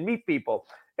network and meet people.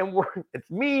 And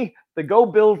it's me, the Go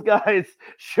Bills guys,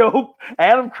 Shope,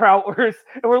 Adam Krautwurst,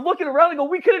 and we're looking around and go,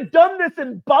 we could have done this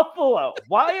in Buffalo.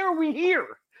 Why are we here?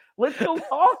 Let's go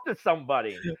talk to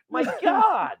somebody. My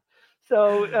God.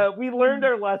 So we learned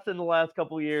our lesson the last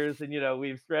couple of years, and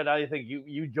we've spread out. I think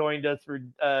you joined us for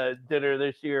dinner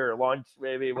this year or lunch,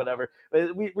 maybe, whatever.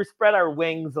 We spread our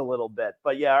wings a little bit,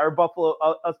 but yeah,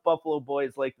 us Buffalo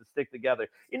boys like to stick together.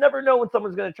 You never know when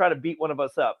someone's going to try to beat one of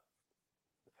us up.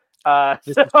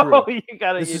 This is true. You need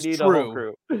a whole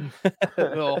crew.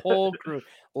 A whole crew.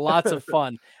 Lots of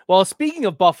fun. Well, speaking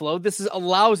of Buffalo, this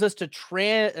allows us to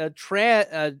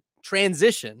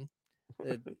transition.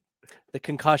 the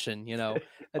concussion, a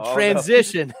Oh,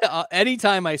 transition.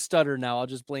 Anytime I stutter now, I'll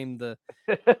just blame the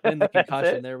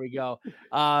concussion. There we go.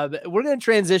 We're going to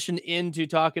transition into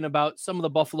talking about some of the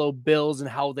Buffalo Bills and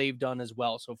how they've done as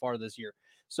well so far this year.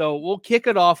 So we'll kick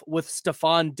it off with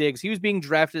Stephon Diggs. He was being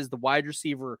drafted as the wide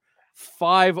receiver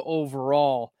 5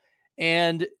 overall.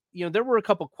 And, there were a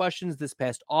couple questions this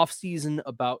past offseason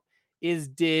about, is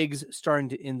Diggs starting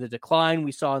to in the decline?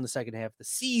 We saw in the second half of the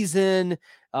season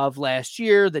of last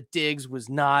year that Diggs was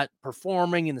not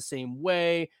performing in the same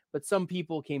way, but some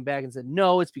people came back and said,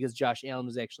 no, it's because Josh Allen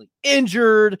was actually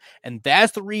injured, and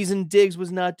that's the reason Diggs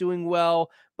was not doing well.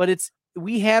 But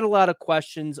we had a lot of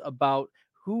questions about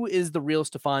who is the real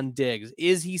Stephon Diggs.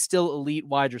 Is he still elite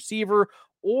wide receiver,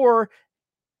 or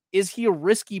is he a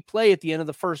risky play at the end of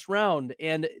the first round?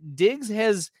 And Diggs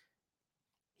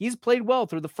he's played well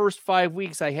through the first 5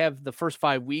 weeks. I have the first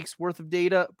 5 weeks worth of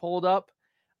data pulled up.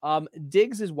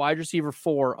 Diggs is wide receiver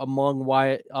 4 among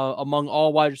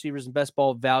all wide receivers in best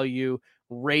ball value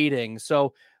rating.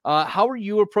 So how are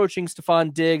you approaching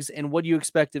Stephon Diggs, and what do you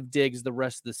expect of Diggs the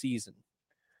rest of the season?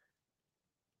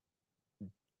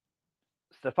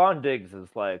 Stephon Diggs is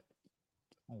like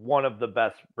one of the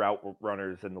best route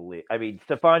runners in the league. I mean,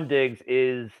 Stephon Diggs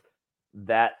is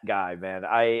that guy, man.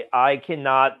 I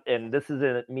cannot, and this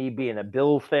isn't me being a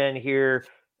Bills fan here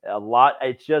a lot.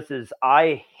 It's just as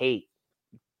I hate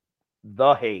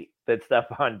the hate that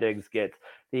Stephon Diggs gets.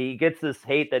 He gets this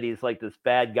hate that he's like this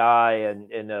bad guy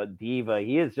and a diva.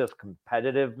 He is just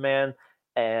competitive, man.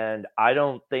 And I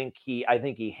think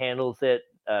he handles it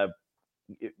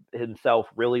himself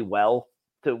really well.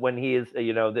 To when he is,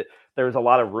 that there's a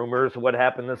lot of rumors of what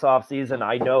happened this offseason.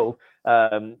 I know,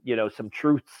 some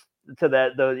truths to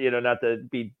that, though, not to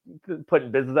be putting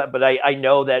business up, but I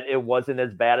know that it wasn't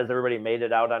as bad as everybody made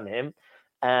it out on him.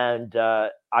 And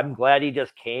I'm glad he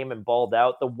just came and balled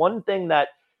out. The one thing that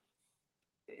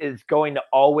is going to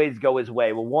always go his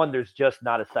way, well, one, there's just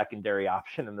not a secondary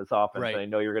option in this offense. Right. And I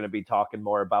know you're going to be talking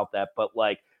more about that, but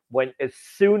like as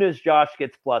soon as Josh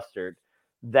gets flustered,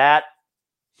 that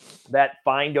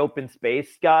find open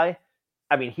space guy,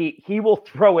 I mean, he will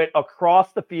throw it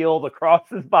across the field, across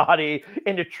his body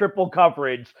into triple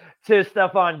coverage to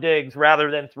Stephon Diggs rather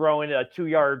than throwing a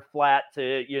 2-yard flat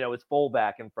to, his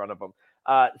fullback in front of him.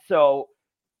 So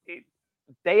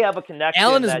they have a connection.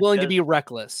 Allen is willing to be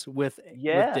reckless with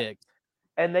Diggs.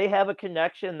 And they have a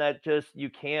connection that just you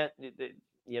can't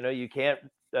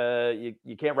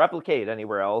replicate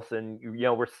anywhere else. And,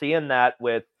 we're seeing that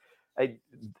with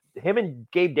him and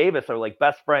Gabe Davis are like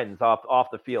best friends off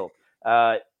the field.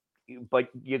 But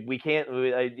we can't.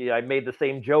 I made the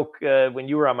same joke when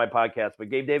you were on my podcast. But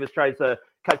Gabe Davis tries to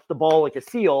catch the ball like a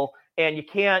seal, and you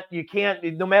can't.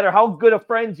 No matter how good of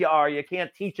friends you are, you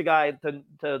can't teach a guy to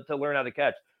learn how to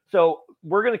catch. So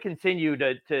we're going to continue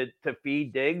to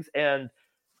feed Diggs, and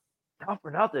not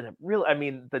for nothing. Really, I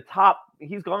mean,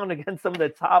 he's gone against some of the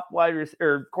top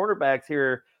quarterbacks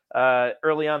here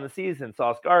early on the season,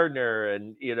 Sauce Gardner,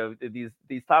 and these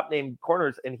top name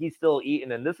corners, and he's still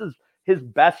eating. And this is his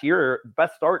best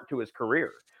start to his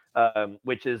career,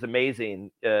 which is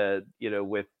amazing.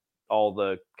 With all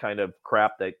the kind of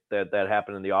crap that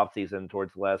happened in the offseason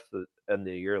towards the end of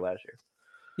the year last year.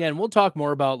 Yeah, and we'll talk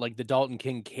more about like the Dalton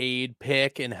Kincaid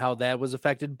pick and how that was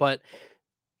affected, but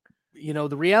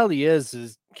the reality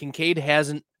is Kincaid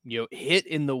hasn't hit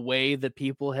in the way that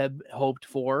people have hoped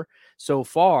for so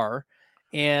far,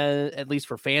 and at least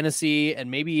for fantasy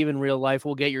and maybe even real life.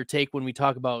 We'll get your take when we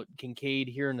talk about Kincaid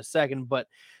here in a second, but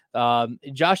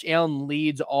Josh Allen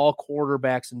leads all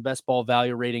quarterbacks in best ball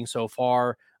value rating so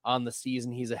far on the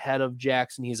season. He's ahead of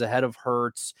Jackson. He's ahead of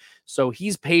Hurts. So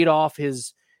he's paid off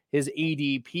his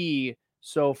ADP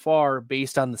so far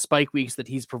based on the spike weeks that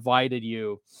he's provided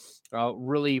you.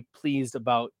 Really pleased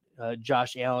about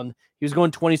Josh Allen. He was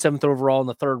going 27th overall in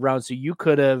the third round. So you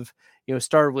could have,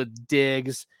 started with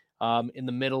Diggs in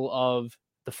the middle of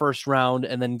the first round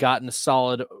and then gotten a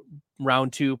solid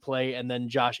round 2 play, and then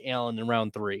Josh Allen in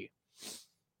round 3.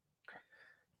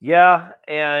 Yeah.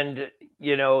 And,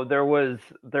 there was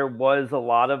a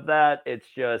lot of that. It's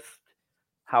just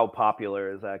how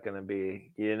popular is that going to be,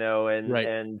 right.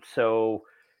 And so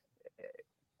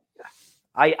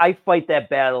I fight that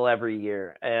battle every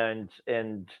year, and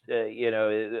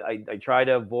I try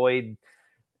to avoid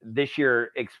this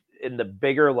year in the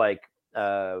bigger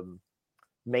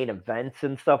main events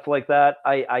and stuff like that.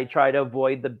 I try to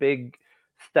avoid the big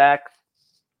stacks.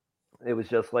 It was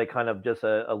just like kind of just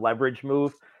a leverage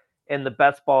move. In the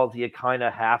best balls, you kind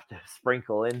of have to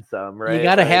sprinkle in some, right? You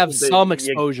got to have some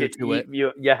exposure to it.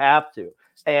 You have to.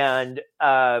 And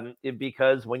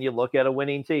because when you look at a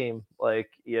winning team,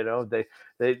 like, you know, they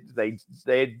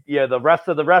the rest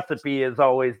of the recipe is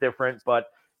always different, but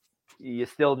you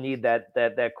still need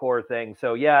that core thing.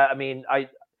 So yeah, I mean,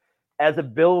 as a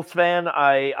Bills fan,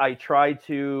 I try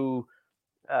to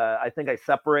I think I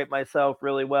separate myself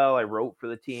really well. I wrote for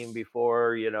the team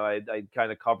before, you know, I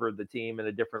kind of covered the team in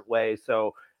a different way.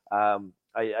 So I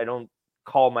don't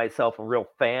call myself a real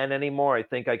fan anymore. I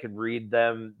think I could read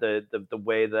them the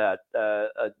way that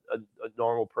a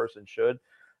normal person should,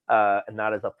 and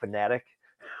not as a fanatic.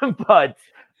 But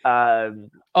so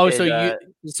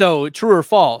true or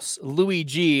false? Louie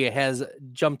G has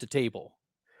jumped the table.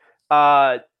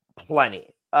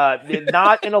 Plenty.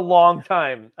 Not in a long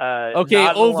time.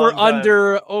 Okay, over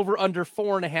under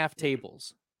 4.5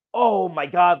 tables. Oh my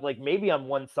God! Like maybe on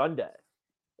one Sunday.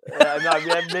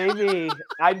 Maybe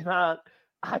I'm not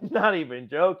even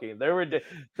joking.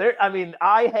 I mean,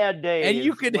 I had days. And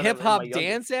you could hip hop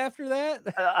dance after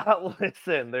that.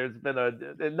 Listen, there's been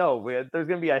there's going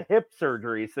to be a hip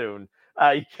surgery soon.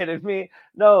 Are you kidding me?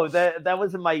 No, that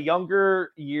was in my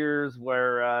younger years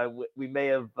where we may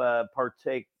have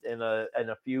partaked in a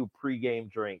few pregame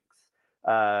drinks.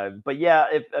 But yeah,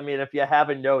 if you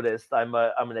haven't noticed, I'm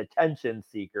an attention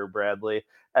seeker, Bradley.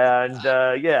 And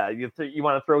yeah, you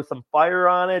want to throw some fire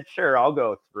on it? Sure, I'll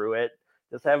go through it.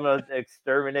 Just have an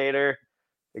exterminator,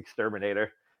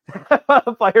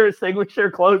 fire extinguisher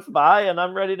close by, and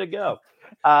I'm ready to go.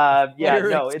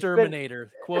 Exterminator.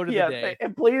 Quote of the day.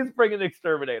 And please bring an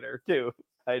exterminator too.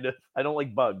 I don't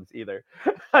like bugs either.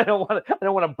 I don't want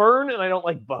to burn, and I don't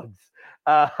like bugs.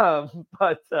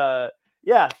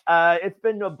 It's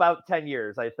been about 10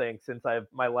 years, I think, since I have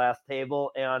my last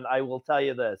table, and I will tell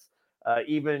you this: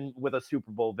 even with a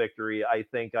Super Bowl victory, I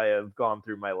think I have gone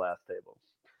through my last table.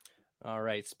 All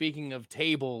right. Speaking of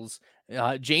tables,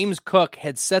 James Cook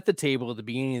had set the table at the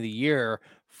beginning of the year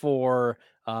for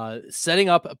setting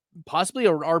up possibly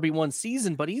an RB1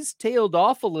 season, but he's tailed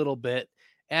off a little bit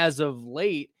as of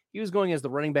late. He was going as the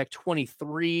running back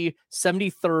 23,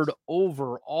 73rd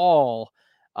overall.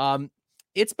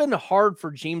 It's been hard for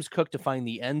James Cook to find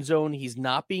the end zone. He's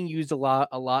not being used a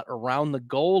lot around the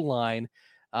goal line.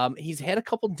 He's had a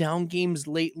couple down games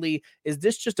lately. Is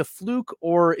this just a fluke,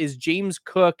 or is James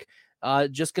Cook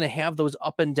just going to have those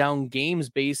up and down games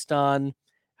based on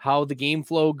how the game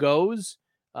flow goes?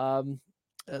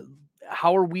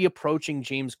 How are we approaching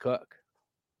James Cook?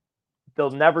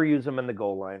 They'll never use him in the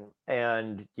goal line.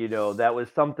 And, you know, that was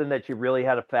something that you really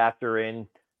had to factor in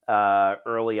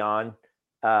early on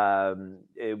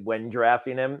when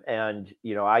drafting him. And,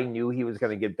 you know, I knew he was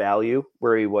going to get value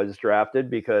where he was drafted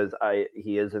because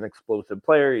he is an explosive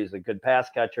player. He's a good pass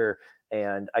catcher.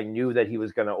 And I knew that he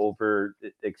was going to over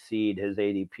exceed his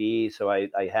ADP. So I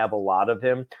have a lot of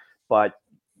him, but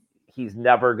he's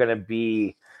never going to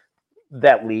be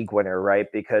that league winner, right?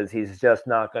 Because he's just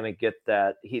not going to get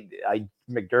that.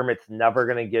 McDermott's never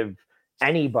going to give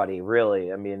anybody,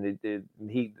 really. I mean,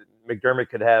 McDermott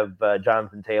could have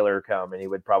Jonathan Taylor come, and he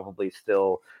would probably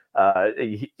still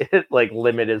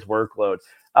limit his workload.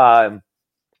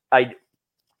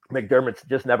 McDermott's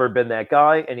just never been that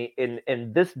guy, and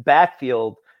in this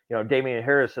backfield, you know, Damian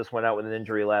Harris just went out with an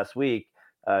injury last week.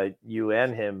 You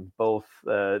and him both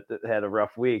had a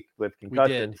rough week with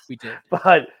concussions. We did.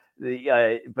 But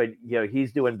you know,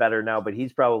 he's doing better now, but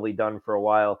he's probably done for a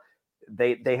while.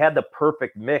 They had the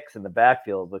perfect mix in the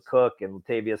backfield with Cook and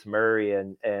Latavius Murray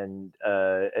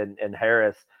and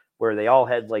Harris, where they all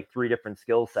had like three different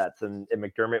skill sets, and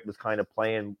McDermott was kind of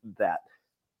playing that.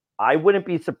 I wouldn't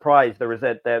be surprised. There was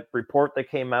that report that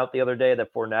came out the other day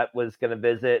that Fournette was going to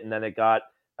visit, and then it got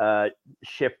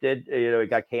shifted. You know,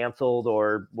 it got canceled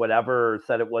or whatever, or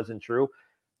said it wasn't true.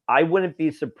 I wouldn't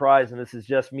be surprised, and this is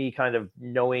just me kind of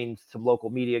knowing some local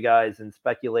media guys and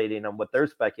speculating on what they're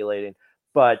speculating,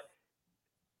 but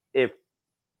if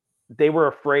they were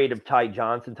afraid of Ty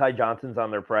Johnson's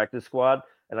on their practice squad,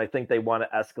 and I think they want to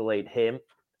escalate him.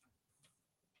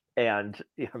 And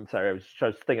I'm sorry, I was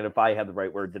just thinking if I had the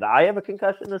right word. Did I have a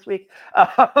concussion this week?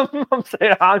 I'm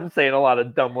saying a lot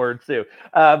of dumb words too,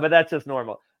 but that's just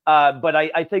normal. But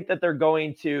I think that they're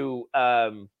going to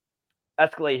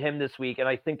escalate him this week, and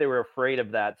I think they were afraid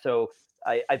of that. So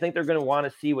I think they're going to want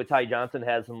to see what Ty Johnson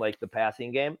has in like the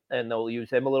passing game, and they'll use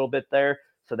him a little bit there.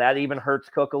 So that even hurts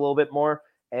Cook a little bit more.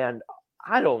 And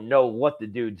I don't know what the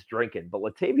dude's drinking, but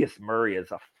Latavius Murray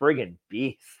is a friggin'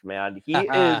 beast, man. He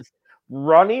is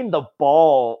running the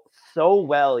ball so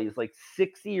well. He's like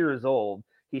 60 years old.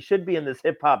 He should be in this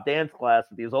hip hop dance class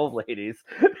with these old ladies,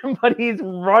 but he's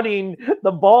running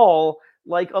the ball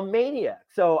like a maniac.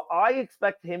 So I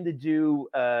expect him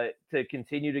to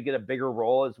continue to get a bigger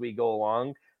role as we go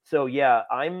along. So yeah,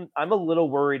 I'm a little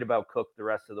worried about Cook the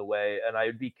rest of the way, and I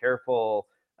would be careful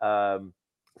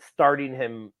starting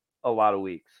him a lot of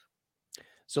weeks.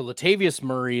 So Latavius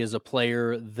Murray is a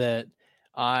player that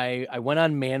I went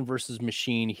on Man versus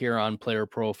Machine here on Player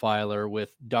Profiler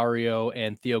with Dario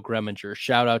and Theo Greminger.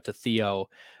 Shout out to Theo.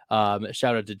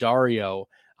 Shout out to Dario.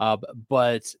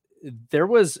 But there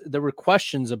were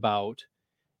questions about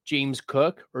James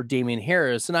Cook or Damian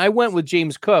Harris, and I went with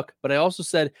James Cook, but I also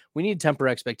said we need to temper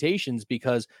expectations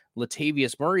because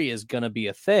Latavius Murray is going to be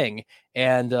a thing,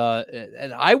 and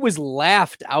I was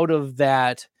laughed out of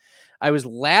that. I was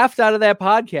laughed out of that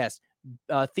podcast.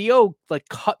 Theo like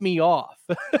cut me off.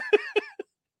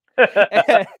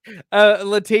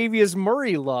 Latavius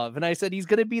Murray love, and I said he's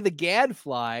going to be the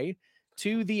gadfly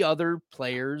to the other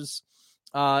players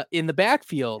in the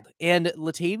backfield, and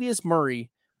Latavius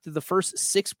Murray through the first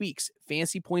 6 weeks,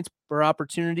 fantasy points per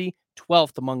opportunity,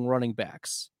 12th among running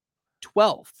backs.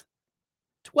 12th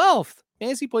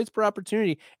fantasy points per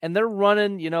opportunity. And they're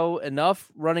running,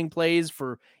 enough running plays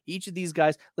for each of these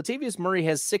guys. Latavius Murray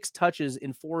has 6 touches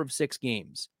in 4 of 6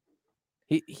 games.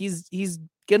 He's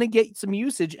going to get some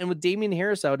usage. And with Damian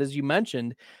Harris out, as you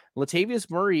mentioned, Latavius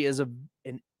Murray is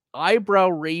an eyebrow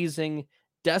raising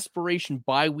desperation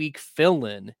bye week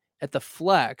fill-in at the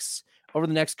flex over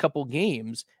the next couple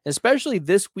games, especially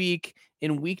this week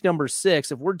in week number 6.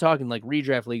 If we're talking like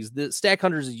redraft leagues, the Stack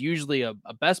Hunters is usually a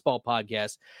best ball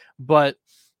podcast, but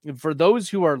for those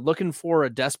who are looking for a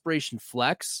desperation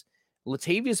flex,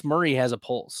 Latavius Murray has a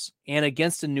pulse, and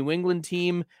against a New England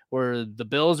team where the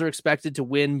Bills are expected to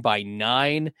win by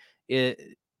 9,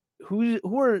 who's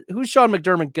Sean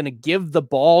McDermott going to give the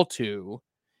ball to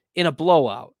in a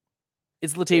blowout?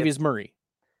 It's Latavius Murray.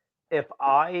 If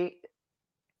I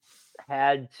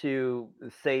had to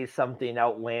say something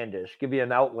outlandish, give you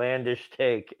an outlandish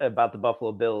take about the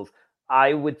Buffalo Bills,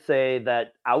 I would say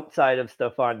that outside of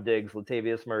Stephon Diggs,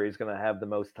 Latavius Murray is going to have the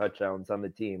most touchdowns on the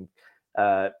team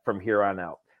from here on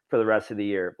out for the rest of the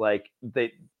year. Like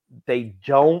they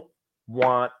don't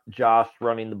want Josh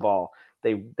running the ball.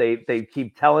 They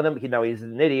keep telling him, he's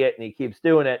an idiot and he keeps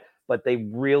doing it, but they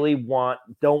really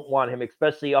don't want him,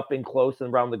 especially up in close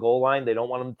and around the goal line. They don't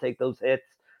want him to take those hits.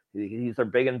 He's their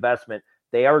big investment.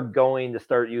 They are going to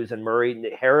start using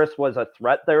Murray. Harris was a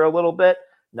threat there a little bit.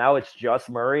 Now it's just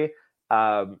Murray.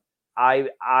 I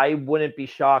wouldn't be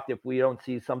shocked if we don't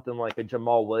see something like a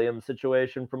Jamal Williams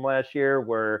situation from last year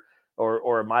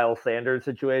or a Miles Sanders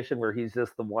situation where he's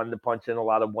just the one to punch in a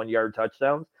lot of 1-yard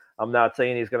touchdowns. I'm not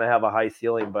saying he's going to have a high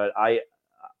ceiling, but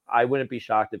I wouldn't be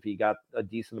shocked if he got a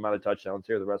decent amount of touchdowns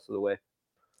here the rest of the way.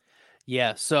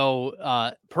 Yeah.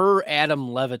 So per Adam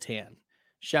Levitan,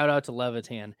 shout out to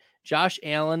Levitan, Josh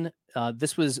Allen,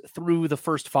 this was through the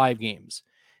first 5 games,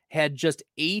 had just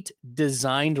 8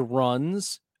 designed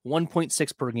runs,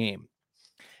 1.6 per game.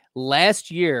 Last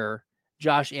year,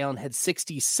 Josh Allen had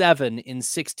 67 in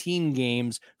 16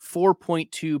 games,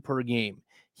 4.2 per game.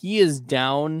 He is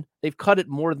down. They've cut it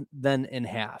more than in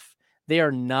half. They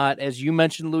are not, as you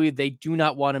mentioned, Louie, they do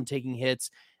not want him taking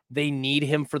hits. They need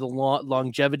him for the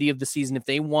longevity of the season. If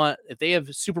they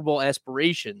have Super Bowl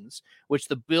aspirations, which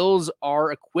the Bills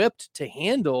are equipped to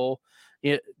handle,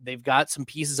 they've got some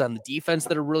pieces on the defense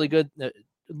that are really good.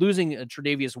 Losing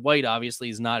Tre'Davious White obviously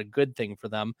is not a good thing for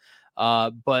them,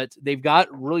 but they've got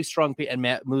really strong.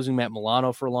 And losing Matt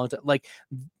Milano for a long time,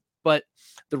 but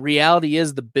the reality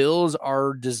is the Bills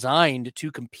are designed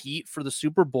to compete for the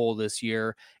Super Bowl this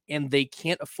year, and they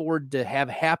can't afford to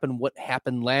have happen what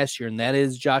happened last year, and that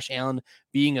is Josh Allen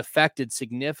being affected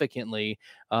significantly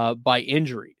by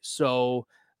injury. So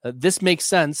this makes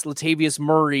sense. Latavius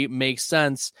Murray makes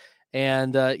sense,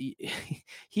 and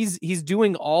he's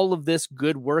doing all of this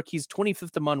good work. He's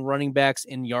 25th among running backs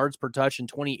in yards per touch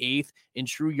and 28th in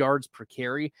true yards per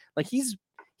carry. Like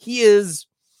he is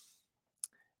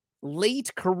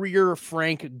late career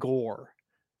Frank Gore.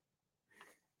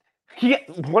 Yeah,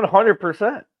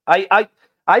 100%.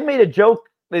 I made a joke,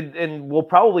 and we'll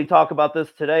probably talk about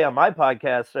this today on my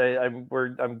podcast.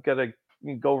 I'm gonna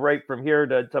go right from here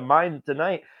to mine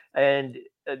tonight, and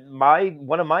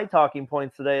one of my talking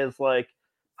points today is like,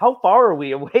 how far are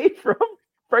we away from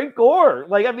Frank Gore?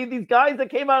 Like, I mean, these guys that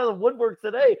came out of the woodwork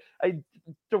today,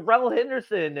 Darrell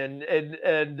Henderson and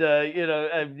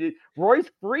Royce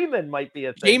Freeman might be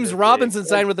a thing. James Robinson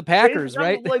signed with the Packers,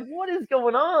 right? Like, what is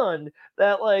going on?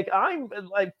 That like I'm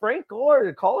like Frank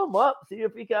Gore, call him up, see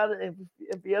if he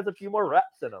has a few more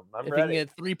reps in him. I'm ready. He can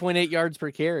get 3.8 yards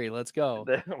per carry. Let's go.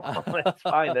 That's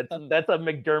fine. That's a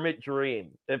McDermott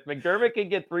dream. If McDermott can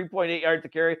get 3.8 yards to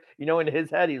carry, in his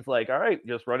head he's like, all right,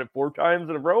 just run it 4 times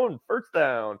in a row and first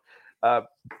down.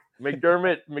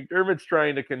 McDermott's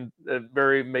trying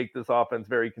to make this offense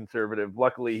very conservative.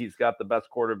 Luckily, he's got the best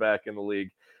quarterback in the league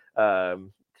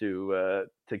to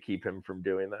keep him from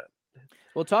doing that.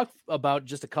 We'll talk about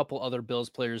just a couple other Bills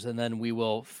players, and then we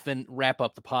will wrap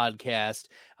up the podcast.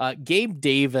 Gabe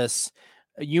Davis,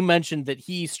 you mentioned that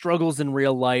he struggles in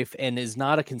real life and is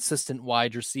not a consistent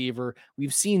wide receiver.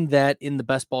 We've seen that in the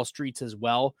best ball streets as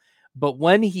well. But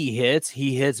when he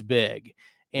hits big.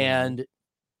 And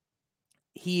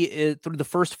he is, through the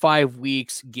first 5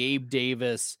 weeks, Gabe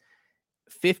Davis,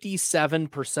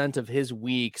 57% of his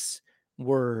weeks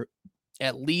were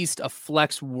at least a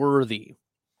flex worthy.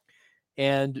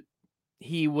 And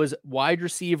he was wide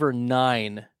receiver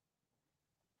 9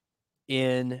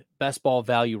 in best ball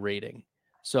value rating.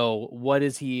 So what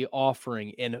is he offering?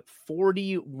 In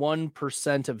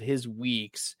 41% of his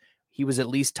weeks, he was at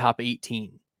least top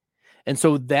 18. And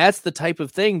so that's the type of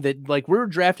thing that, like, we're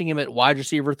drafting him at wide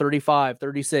receiver 35,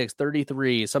 36,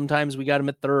 33. Sometimes we got him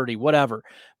at 30, whatever.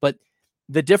 But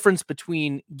the difference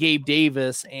between Gabe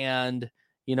Davis and,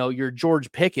 your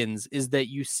George Pickens is that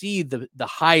you see the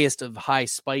highest of high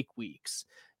spike weeks,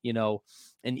 and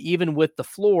even with the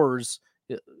floors,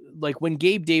 like when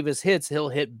Gabe Davis hits, he'll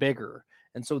hit bigger.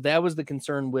 And so that was the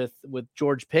concern with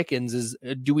George Pickens is,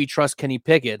 do we trust Kenny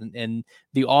Pickett and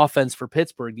the offense for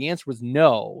Pittsburgh? The answer was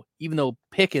no, even though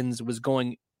Pickens was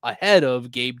going ahead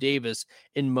of Gabe Davis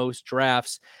in most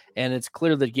drafts. And it's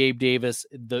clear that Gabe Davis,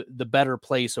 the better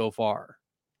play so far.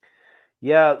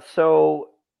 Yeah. So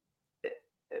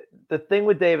the thing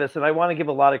with Davis, and I want to give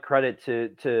a lot of credit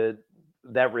to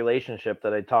that relationship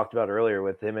that I talked about earlier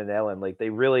with him and Allen, like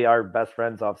they really are best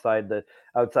friends outside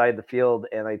the field.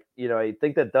 And I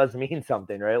think that does mean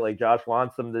something, right? Like Josh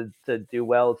wants them to do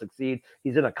well, succeed.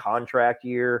 He's in a contract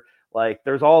year. Like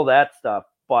there's all that stuff.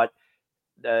 But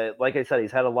like I said,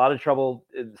 he's had a lot of trouble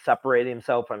separating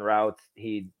himself on routes.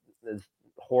 He is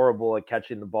horrible at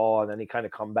catching the ball on any kind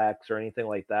of comebacks or anything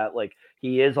like that. Like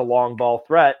he is a long ball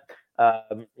threat,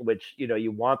 which,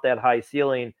 you want that high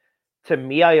ceiling. To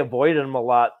me, I avoided him a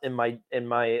lot in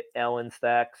my Allen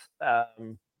stacks,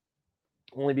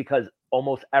 only because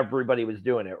almost everybody was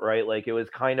doing it, right? Like it was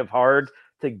kind of hard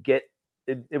to get.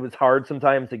 It was hard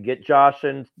sometimes to get Josh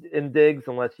and Diggs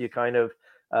unless you kind of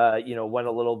went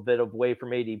a little bit away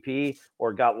from ADP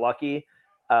or got lucky,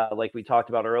 like we talked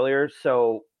about earlier.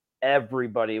 So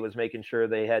everybody was making sure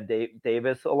they had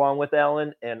Davis along with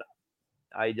Allen, and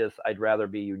I'd rather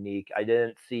be unique. I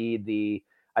didn't see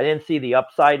the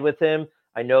upside with him.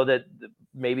 I know that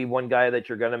maybe one guy that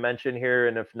you're going to mention here,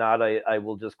 and if not, I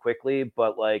will just quickly,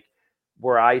 but like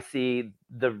where I see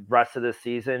the rest of the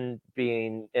season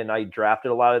being, and I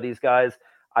drafted a lot of these guys,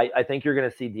 I think you're going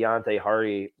to see Deontay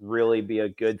Hardy really be a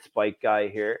good spike guy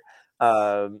here.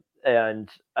 And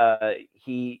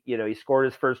he scored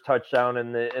his first touchdown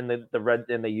in the red,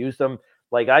 and they used him.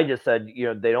 Like I just said,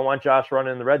 they don't want Josh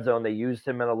running in the red zone. They used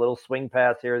him in a little swing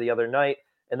pass here the other night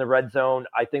in the red zone.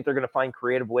 I think they're going to find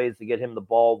creative ways to get him the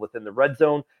ball within the red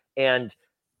zone. And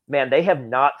man, they have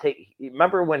not taken.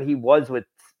 Remember when he was with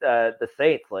the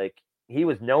Saints? Like he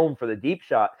was known for the deep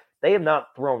shot. They have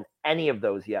not thrown any of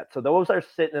those yet. So those are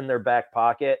sitting in their back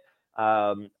pocket.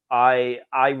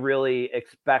 I really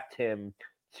expect him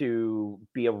to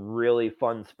be a really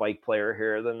fun spike player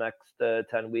here the next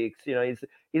 10 weeks.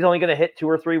 He's only going to hit 2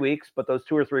 or 3 weeks, but those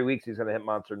 2 or 3 weeks he's going to hit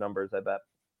monster numbers, I bet.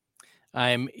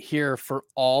 I'm here for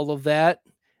all of that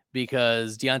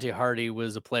because Deontay Hardy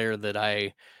was a player that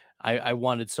I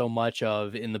wanted so much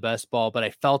of in the best ball, but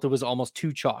I felt it was almost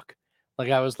too chalk.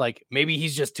 Like I was like, maybe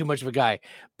he's just too much of a guy,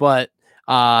 but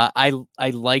I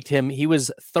liked him. He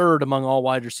was third among all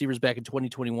wide receivers back in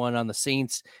 2021 on the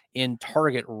Saints in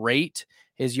target rate.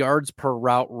 His yards per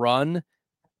route run,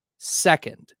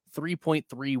 second,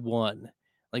 3.31.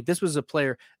 Like this was a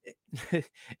player.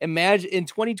 Imagine in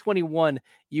 2021,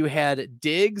 you had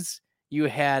Diggs, you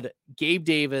had Gabe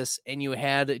Davis, and you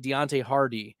had Deontay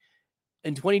Hardy.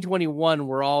 In 2021,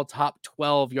 we're all top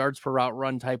 12 yards per route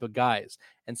run type of guys.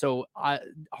 And so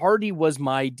Hardy was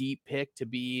my deep pick to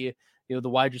be, the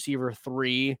wide receiver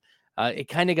 3. It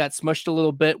kind of got smushed a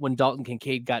little bit when Dalton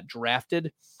Kincaid got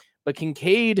drafted, but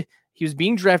Kincaid He was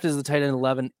being drafted as the tight end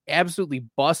 11, absolutely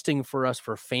busting for us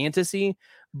for fantasy.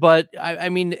 But I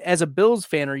mean, as a Bills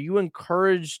fan, are you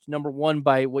encouraged, number one,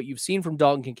 by what you've seen from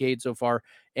Dalton Kincaid so far?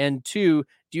 And two,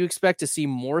 do you expect to see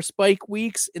more spike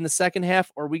weeks in the second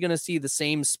half? Or are we going to see the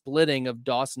same splitting of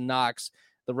Dawson Knox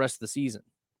the rest of the season?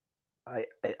 I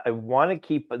want to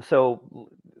keep, so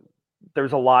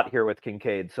there's a lot here with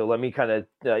Kincaid. So let me kind of,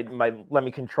 let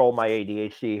me control my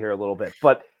ADHD here a little bit.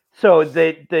 But so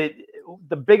the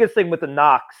biggest thing with the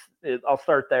Knox, I'll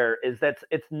start there, is that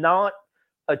it's not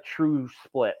a true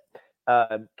split.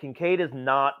 Kincaid is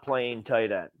not playing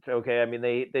tight end. Okay. I mean,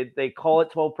 they call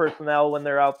it 12 personnel when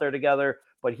they're out there together,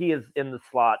 but he is in the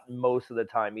slot most of the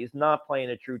time. He's not playing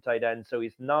a true tight end. So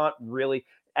he's not really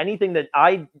anything that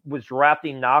I was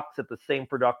drafting Knox at the same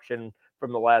production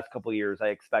from the last couple of years I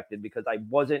expected, because I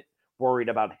wasn't worried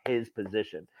about his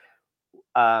position.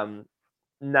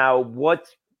 Now,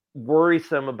 what's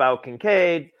worrisome about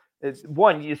Kincaid is,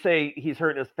 one, you say he's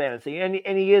hurting his fantasy, and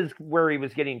he is where he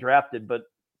was getting drafted, but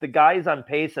the guy's on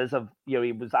pace as of,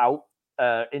 he was out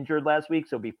injured last week.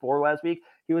 So before last week,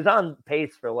 he was on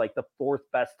pace for like the 4th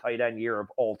best tight end year of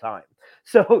all time.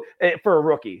 So for a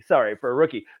rookie.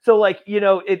 So like,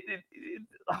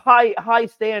 high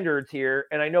standards here.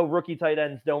 And I know rookie tight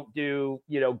ends don't do,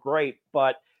 great,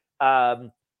 but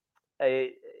the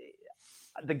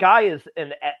guy is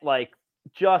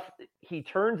he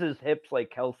turns his hips like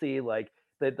Kelsey, like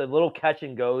the little catch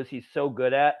and goes he's so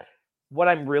good at. What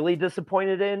I'm really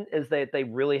disappointed in is that they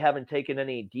really haven't taken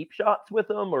any deep shots with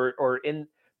him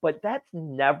but that's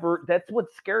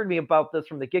what scared me about this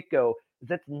from the get-go, is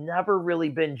that's never really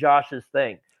been Josh's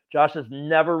thing. Josh has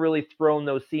never really thrown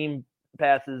those seam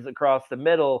passes across the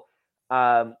middle.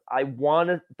 I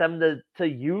wanted them to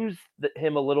use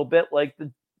him a little bit like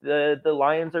the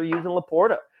Lions are using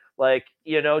Laporta. Like,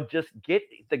 just get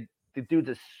the dude's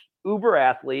a uber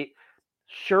athlete,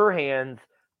 sure hands.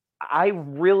 I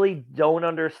really don't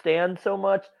understand so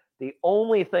much. The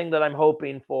only thing that I'm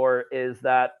hoping for is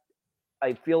that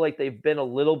I feel like they've been a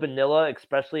little vanilla,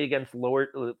 especially against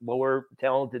lower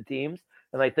talented teams.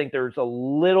 And I think there's a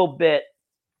little bit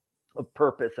of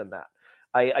purpose in that.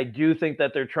 I do think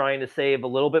that they're trying to save a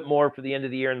little bit more for the end of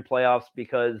the year in playoffs,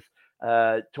 because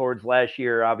towards last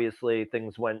year, obviously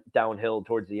things went downhill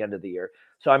towards the end of the year.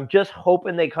 So I'm just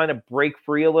hoping they kind of break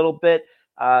free a little bit.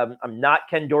 I'm not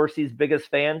Ken Dorsey's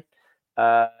biggest fan,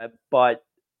 but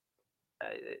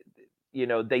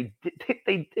they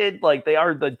did, like, they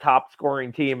are the top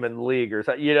scoring team in the league or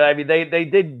something. I mean, they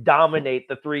did dominate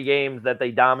the 3 games that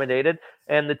they dominated,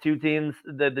 and the 2 teams,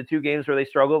 the 2 games where they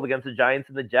struggled against the Giants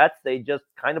and the Jets, they just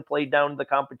kind of played down the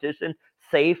competition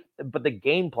safe, but the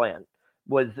game plan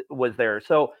was there.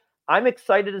 So I'm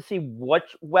excited to see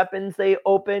which weapons they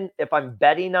open. If I'm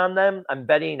betting on them, I'm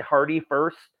betting Hardy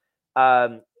first.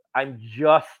 I'm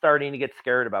just starting to get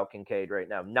scared about Kincaid right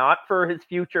now. Not for his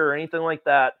future or anything like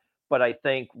that, but I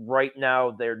think right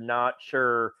now they're not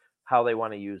sure how they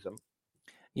want to use him.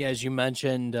 Yeah, as you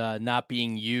mentioned, not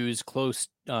being used close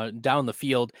down the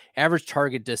field, average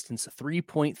target distance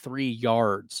 3.3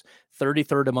 yards,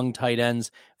 33rd among tight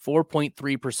ends,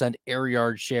 4.3% air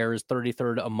yard shares,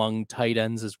 33rd among tight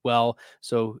ends as well.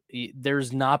 So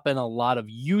there's not been a lot of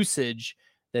usage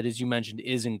that, as you mentioned,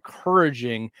 is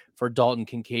encouraging for Dalton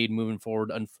Kincaid moving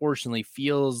forward. Unfortunately,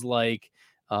 feels like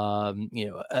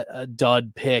a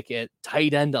dud pick at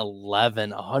tight end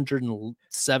 11,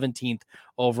 117th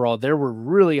overall. There were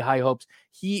really high hopes.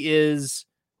 He is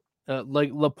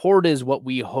like Laporte is what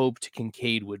we hoped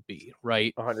Kincaid would be,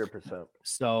 right? 100%.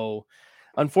 So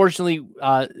unfortunately,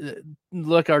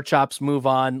 look, our chops move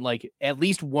on. Like, at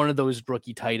least one of those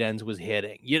rookie tight ends was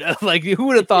hitting, like, who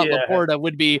would have thought Laporta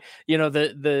would be,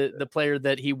 the player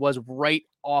that he was right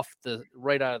out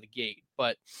of the gate.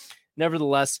 But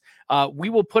nevertheless, we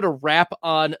will put a wrap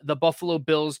on the Buffalo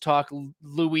Bills talk,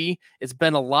 Louie. It's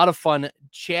been a lot of fun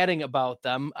chatting about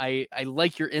them. I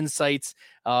like your insights.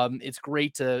 It's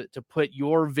great to put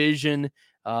your vision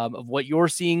of what you're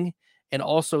seeing and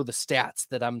also the stats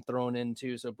that I'm thrown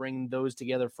into. So bringing those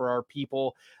together for our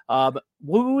people.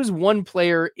 Who is one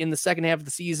player in the second half of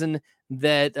the season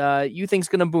that you think is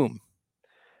going to boom?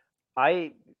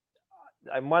 I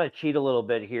want to cheat a little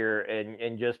bit here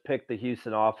and just pick the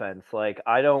Houston offense. Like,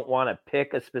 I don't want to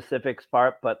pick a specific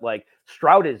part, but like,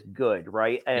 Stroud is good,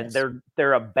 right? And yes,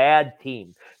 they're a bad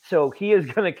team. So he is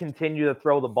going to continue to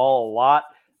throw the ball a lot.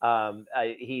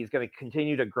 He's going to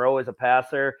continue to grow as a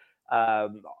passer.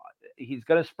 He's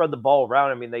going to spread the ball around.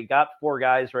 I mean, they got 4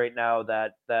 guys right now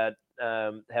that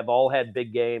have all had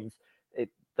big games.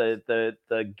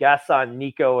 The guess on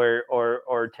Nico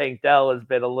or Tank Dell has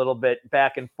been a little bit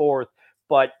back and forth,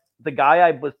 but the guy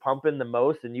I was pumping the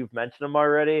most, and you've mentioned him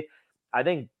already, I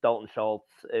think Dalton Schultz.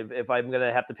 If I'm going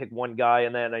to have to pick one guy,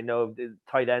 and then I know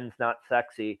tight end's not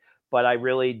sexy, but I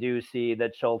really do see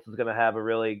that Schultz is going to have a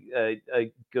really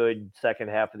a good second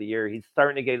half of the year. He's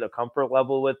starting to get a comfort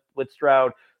level with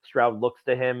Stroud. Stroud looks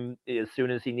to him as soon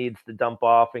as he needs to dump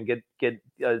off and get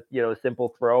a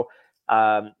simple throw.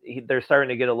 They're starting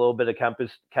to get a little bit of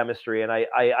chemistry, and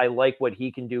I like what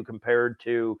he can do compared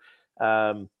to.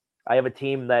 I have a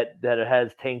team that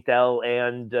has Tank Dell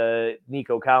and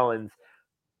Nico Collins,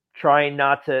 trying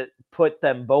not to put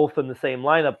them both in the same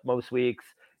lineup most weeks,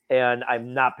 and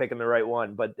I'm not picking the right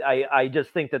one. But I just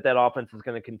think that offense is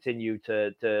going to continue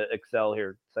to excel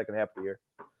here second half of the year.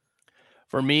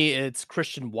 For me, it's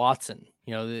Christian Watson.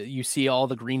 You see all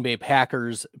the Green Bay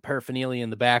Packers paraphernalia in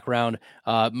the background.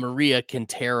 Maria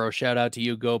Quintero, shout out to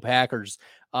you, go Packers.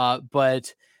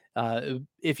 But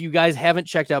if you guys haven't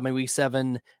checked out my Week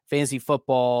 7 fantasy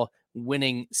football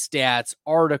winning stats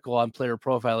article on Player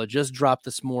Profile, it just dropped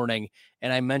this morning,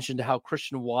 and I mentioned how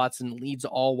Christian Watson leads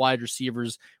all wide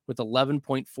receivers with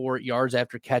 11.4 yards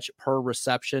after catch per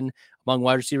reception among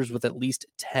wide receivers with at least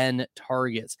 10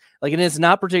 targets. And it's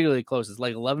not particularly close. It's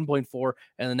like 11.4,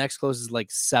 and the next closest is like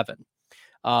 7.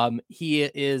 He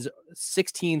is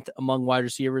 16th among wide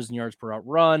receivers in yards per out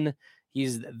run.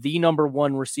 He's the number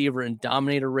 1 receiver in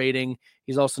dominator rating.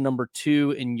 He's also number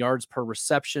 2 in yards per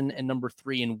reception and number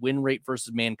 3 in win rate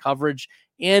versus man coverage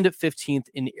and 15th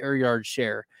in air yard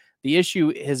share. The issue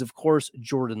is, of course,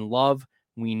 Jordan Love.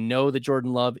 We know that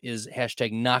Jordan Love is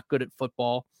hashtag not good at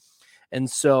football.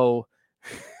 And so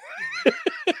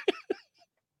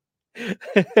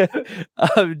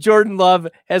Jordan Love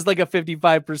has like a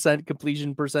 55%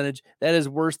 completion percentage. That is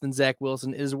worse than Zach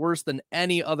Wilson. It is worse than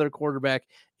any other quarterback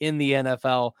in the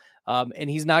NFL. And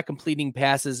he's not completing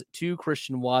passes to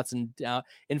Christian Watson.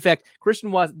 In fact,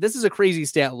 Christian Watson, this is a crazy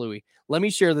stat, Louie. Let me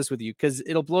share this with you because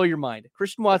it'll blow your mind.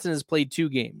 Christian Watson has played 2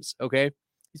 games. Okay.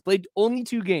 He's played only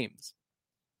 2 games.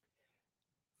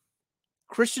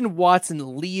 Christian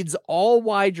Watson leads all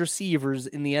wide receivers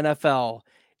in the NFL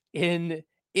in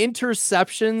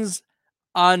interceptions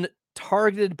on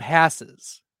targeted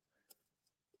passes.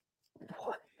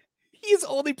 What? He's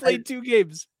only played 2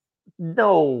 games.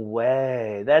 No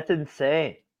way. That's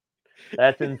insane.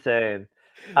 That's insane.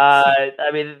 I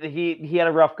mean, he had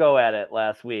a rough go at it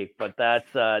last week, but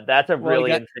that's a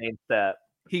really insane stat.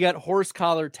 He got horse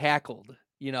collar tackled,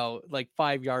 like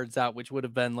 5 yards out, which would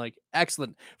have been like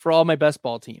excellent for all my best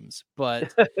ball teams.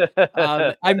 But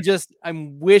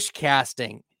I'm wish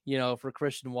casting, for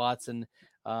Christian Watson,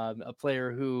 a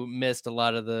player who missed a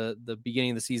lot of the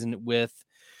beginning of the season with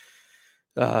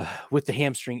the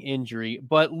hamstring injury.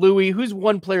 But Louie, who's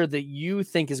one player that you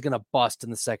think is going to bust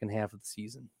in the second half of the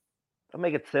season? I'll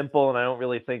make it simple, and I don't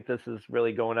really think this is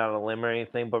really going out on a limb or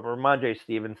anything, but Ramondre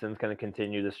Stevenson's going to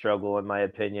continue to struggle, in my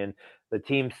opinion. The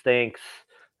team stinks.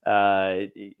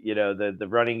 The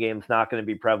running game's not going to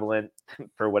be prevalent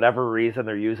for whatever reason.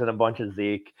 They're using a bunch of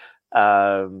Zeke.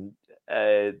 There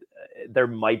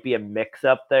might be a mix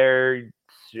up there.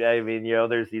 I mean,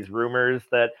 there's these rumors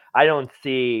that I don't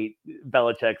see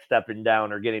Belichick stepping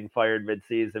down or getting fired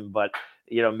midseason, but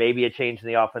maybe a change in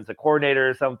the offensive coordinator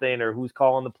or something, or who's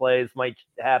calling the plays might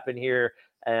happen here.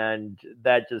 And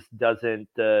that just doesn't,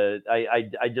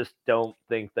 I just don't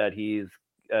think that he's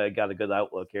got a good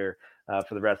outlook here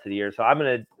for the rest of the year. So I'm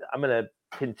going to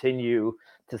continue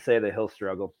to say that he'll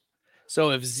struggle.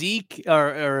 So if Zeke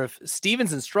or if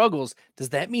Stevenson struggles, does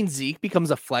that mean Zeke becomes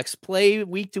a flex play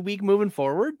week to week moving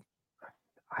forward?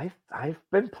 I've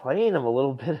been playing him a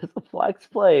little bit as a flex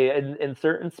play in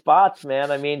certain spots,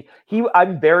 man. I mean,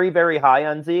 I'm very, very high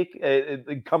on Zeke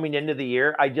coming into the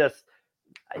year. I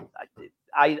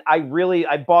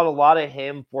bought a lot of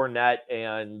him, Fournette,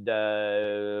 and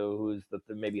who's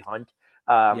maybe Hunt.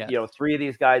 3 of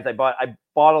these guys I bought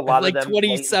a lot of them.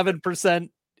 27%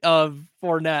 of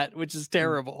Fournette, which is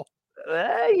terrible.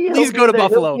 Please go to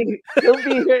Buffalo.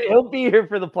 He'll be here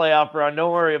for the playoff run.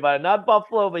 Don't worry about it. Not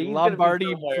Buffalo, but he's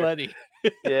Lombardi plenty.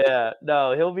 Yeah,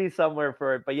 no, he'll be somewhere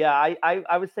for it. But yeah,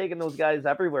 I was taking those guys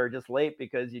everywhere just late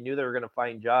because you knew they were going to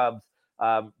find jobs.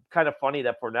 Kind of funny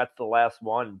that Fournette's the last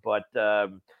one, but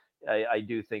I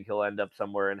do think he'll end up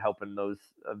somewhere and helping those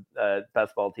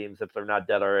best ball teams if they're not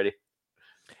dead already.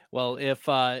 Well, if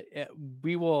I'll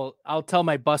tell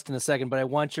my bust in a second, but I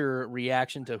want your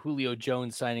reaction to Julio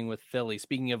Jones signing with Philly.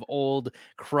 Speaking of old,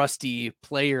 crusty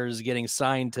players getting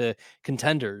signed to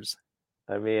contenders.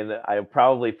 I mean, I'll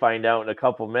probably find out in a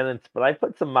couple minutes, but I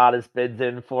put some modest bids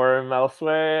in for him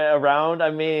elsewhere around.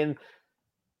 I mean,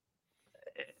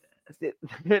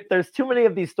 there's too many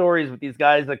of these stories with these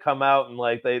guys that come out and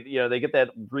like they get that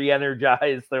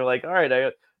re-energized. They're like, all right,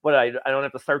 I don't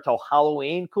have to start till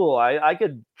Halloween. Cool. I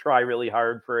could try really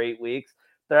hard for 8 weeks.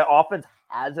 Their offense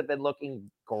hasn't been looking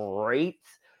great.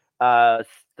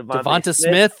 Devonta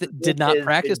Smith did not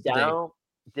practice today.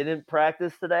 Didn't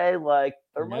practice today. Like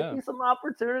there might be some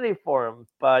opportunity for him,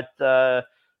 but I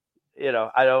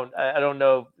don't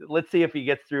know. Let's see if he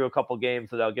gets through a couple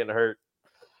games without getting hurt.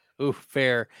 Ooh,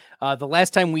 fair. The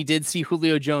last time we did see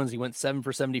Julio Jones, he went 7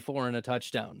 for 74 and a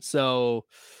touchdown. So,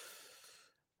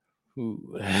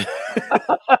 you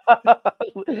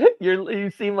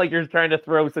seem like you're trying to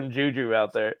throw some juju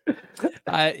out there.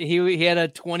 He had a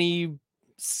 20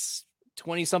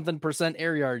 something %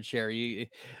 air yard share. He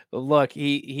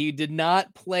did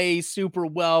not play super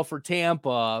well for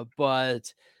Tampa,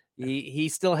 but he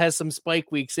still has some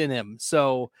spike weeks in him.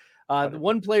 So the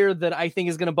one player that I think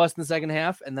is going to bust in the second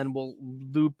half, and then we'll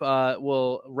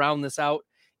round this out,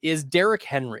 is Derrick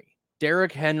Henry.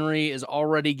 Derrick Henry is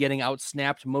already getting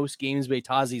outsnapped most games by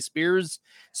Tazi Spears.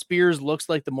 Spears looks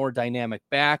like the more dynamic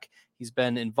back. He's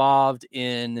been involved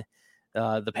in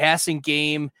the passing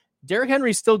game. Derrick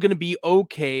Henry's still going to be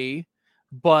okay,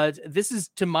 but this is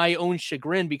to my own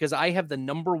chagrin because I have the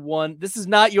number one. This is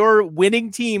not your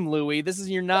winning team, Louie.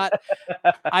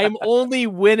 I'm only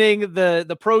winning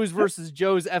the pros versus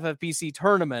Joe's FFPC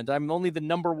tournament. I'm only the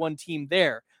number one team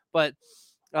there, but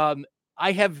I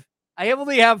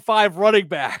only have 5 running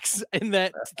backs in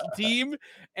that team,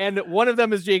 and one of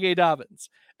them is J.K.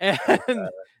 Dobbins,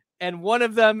 and one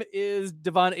of them is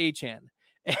Devon Achane.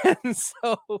 And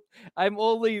so I'm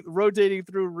only rotating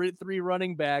through 3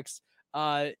 running backs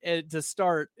to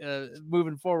start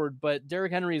moving forward. But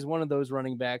Derrick Henry is one of those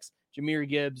running backs. Jahmyr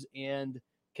Gibbs and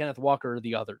Kenneth Walker are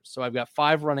the others. So I've got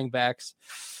 5 running backs.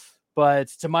 But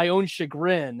to my own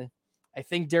chagrin, I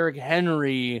think Derrick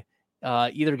Henry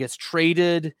either gets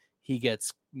traded, he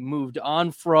gets moved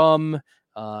on from,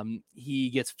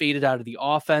 he gets faded out of the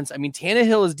offense. I mean,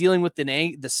 Tannehill is dealing with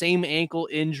the same ankle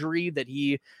injury that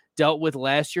he dealt with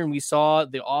last year, and we saw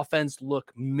the offense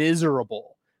look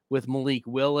miserable with Malik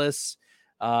Willis.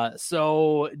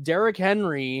 So Derrick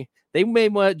Henry, they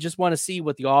may just want to see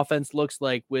what the offense looks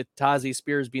like with Tazi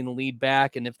Spears being the lead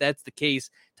back. And if that's the case,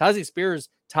 Tazi Spears,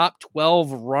 top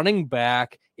 12 running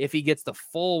back, if he gets the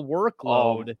full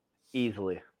workload.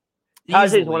 Easily.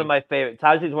 Tazi's one of my favorites.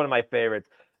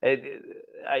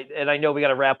 And I know we got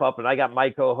to wrap up, and I got my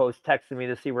co-host texting me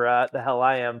to see where the hell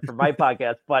I am for my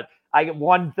podcast. But I get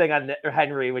one thing on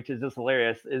Henry, which is just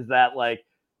hilarious, is that like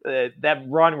that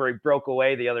run where he broke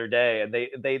away the other day, and they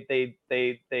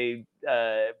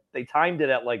timed it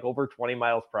at like over 20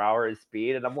 miles per hour his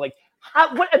speed, and I'm like,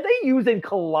 what are they using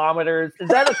kilometers? Is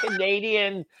that a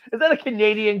Canadian? Is that a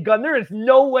Canadian gun? There is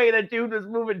no way that dude was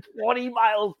moving 20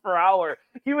 miles per hour.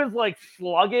 He was like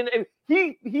slugging, and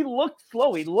he looked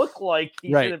slow. He looked like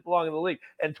he didn't belong in the league.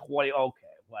 And 20, okay,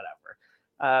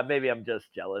 whatever. Maybe I'm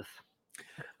just jealous.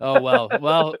 Oh,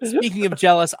 well, speaking of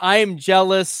jealous, I am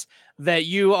jealous that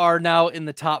you are now in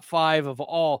the top 5 of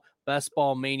all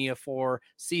Bestball Mania 4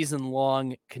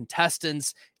 season-long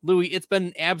contestants. Louie, it's been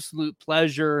an absolute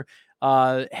pleasure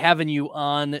having you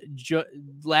on,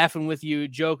 laughing with you,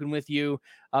 joking with you.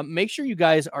 Make sure you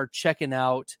guys are checking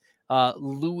out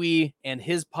Louie and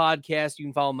his podcast. You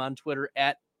can follow him on Twitter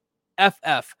at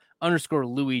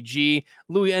FF_LouieG.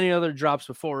 Louie, any other drops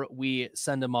before we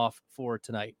send him off for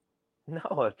tonight?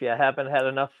 No, if you haven't had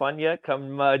enough fun yet,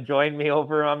 come join me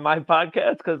over on my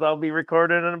podcast because I'll be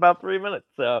recording in about 3 minutes.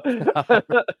 So,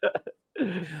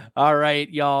 all right,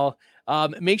 y'all.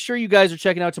 Make sure you guys are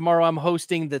checking out tomorrow. I'm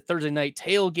hosting the Thursday night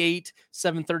tailgate,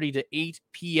 7:30 to 8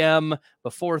 p.m.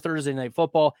 before Thursday night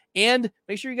football. And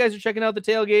make sure you guys are checking out the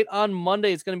tailgate on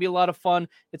Monday. It's going to be a lot of fun.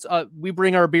 It's we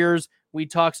bring our beers, we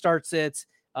talk start sits.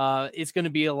 It's going to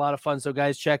be a lot of fun. So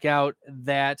guys, check out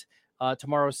that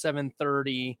tomorrow,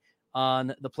 7:30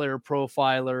 on the Player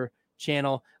Profiler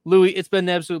channel. Louie, it's been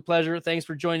an absolute pleasure. Thanks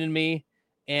for joining me.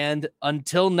 And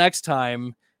until next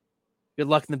time, good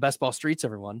luck in the best ball streets,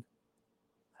 everyone.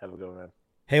 Have a good one, man.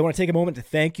 Hey, I want to take a moment to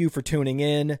thank you for tuning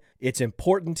in. It's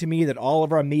important to me that all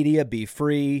of our media be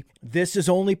free. This is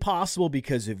only possible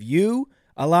because of you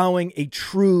allowing a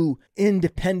true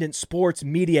independent sports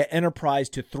media enterprise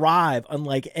to thrive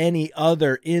unlike any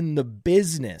other in the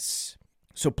business.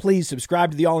 So please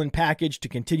subscribe to the All In Package to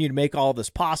continue to make all of this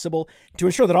possible, to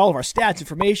ensure that all of our stats,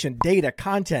 information, data,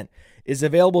 content is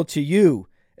available to you,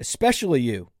 especially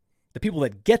you, the people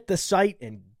that get the site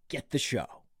and get the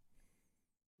show.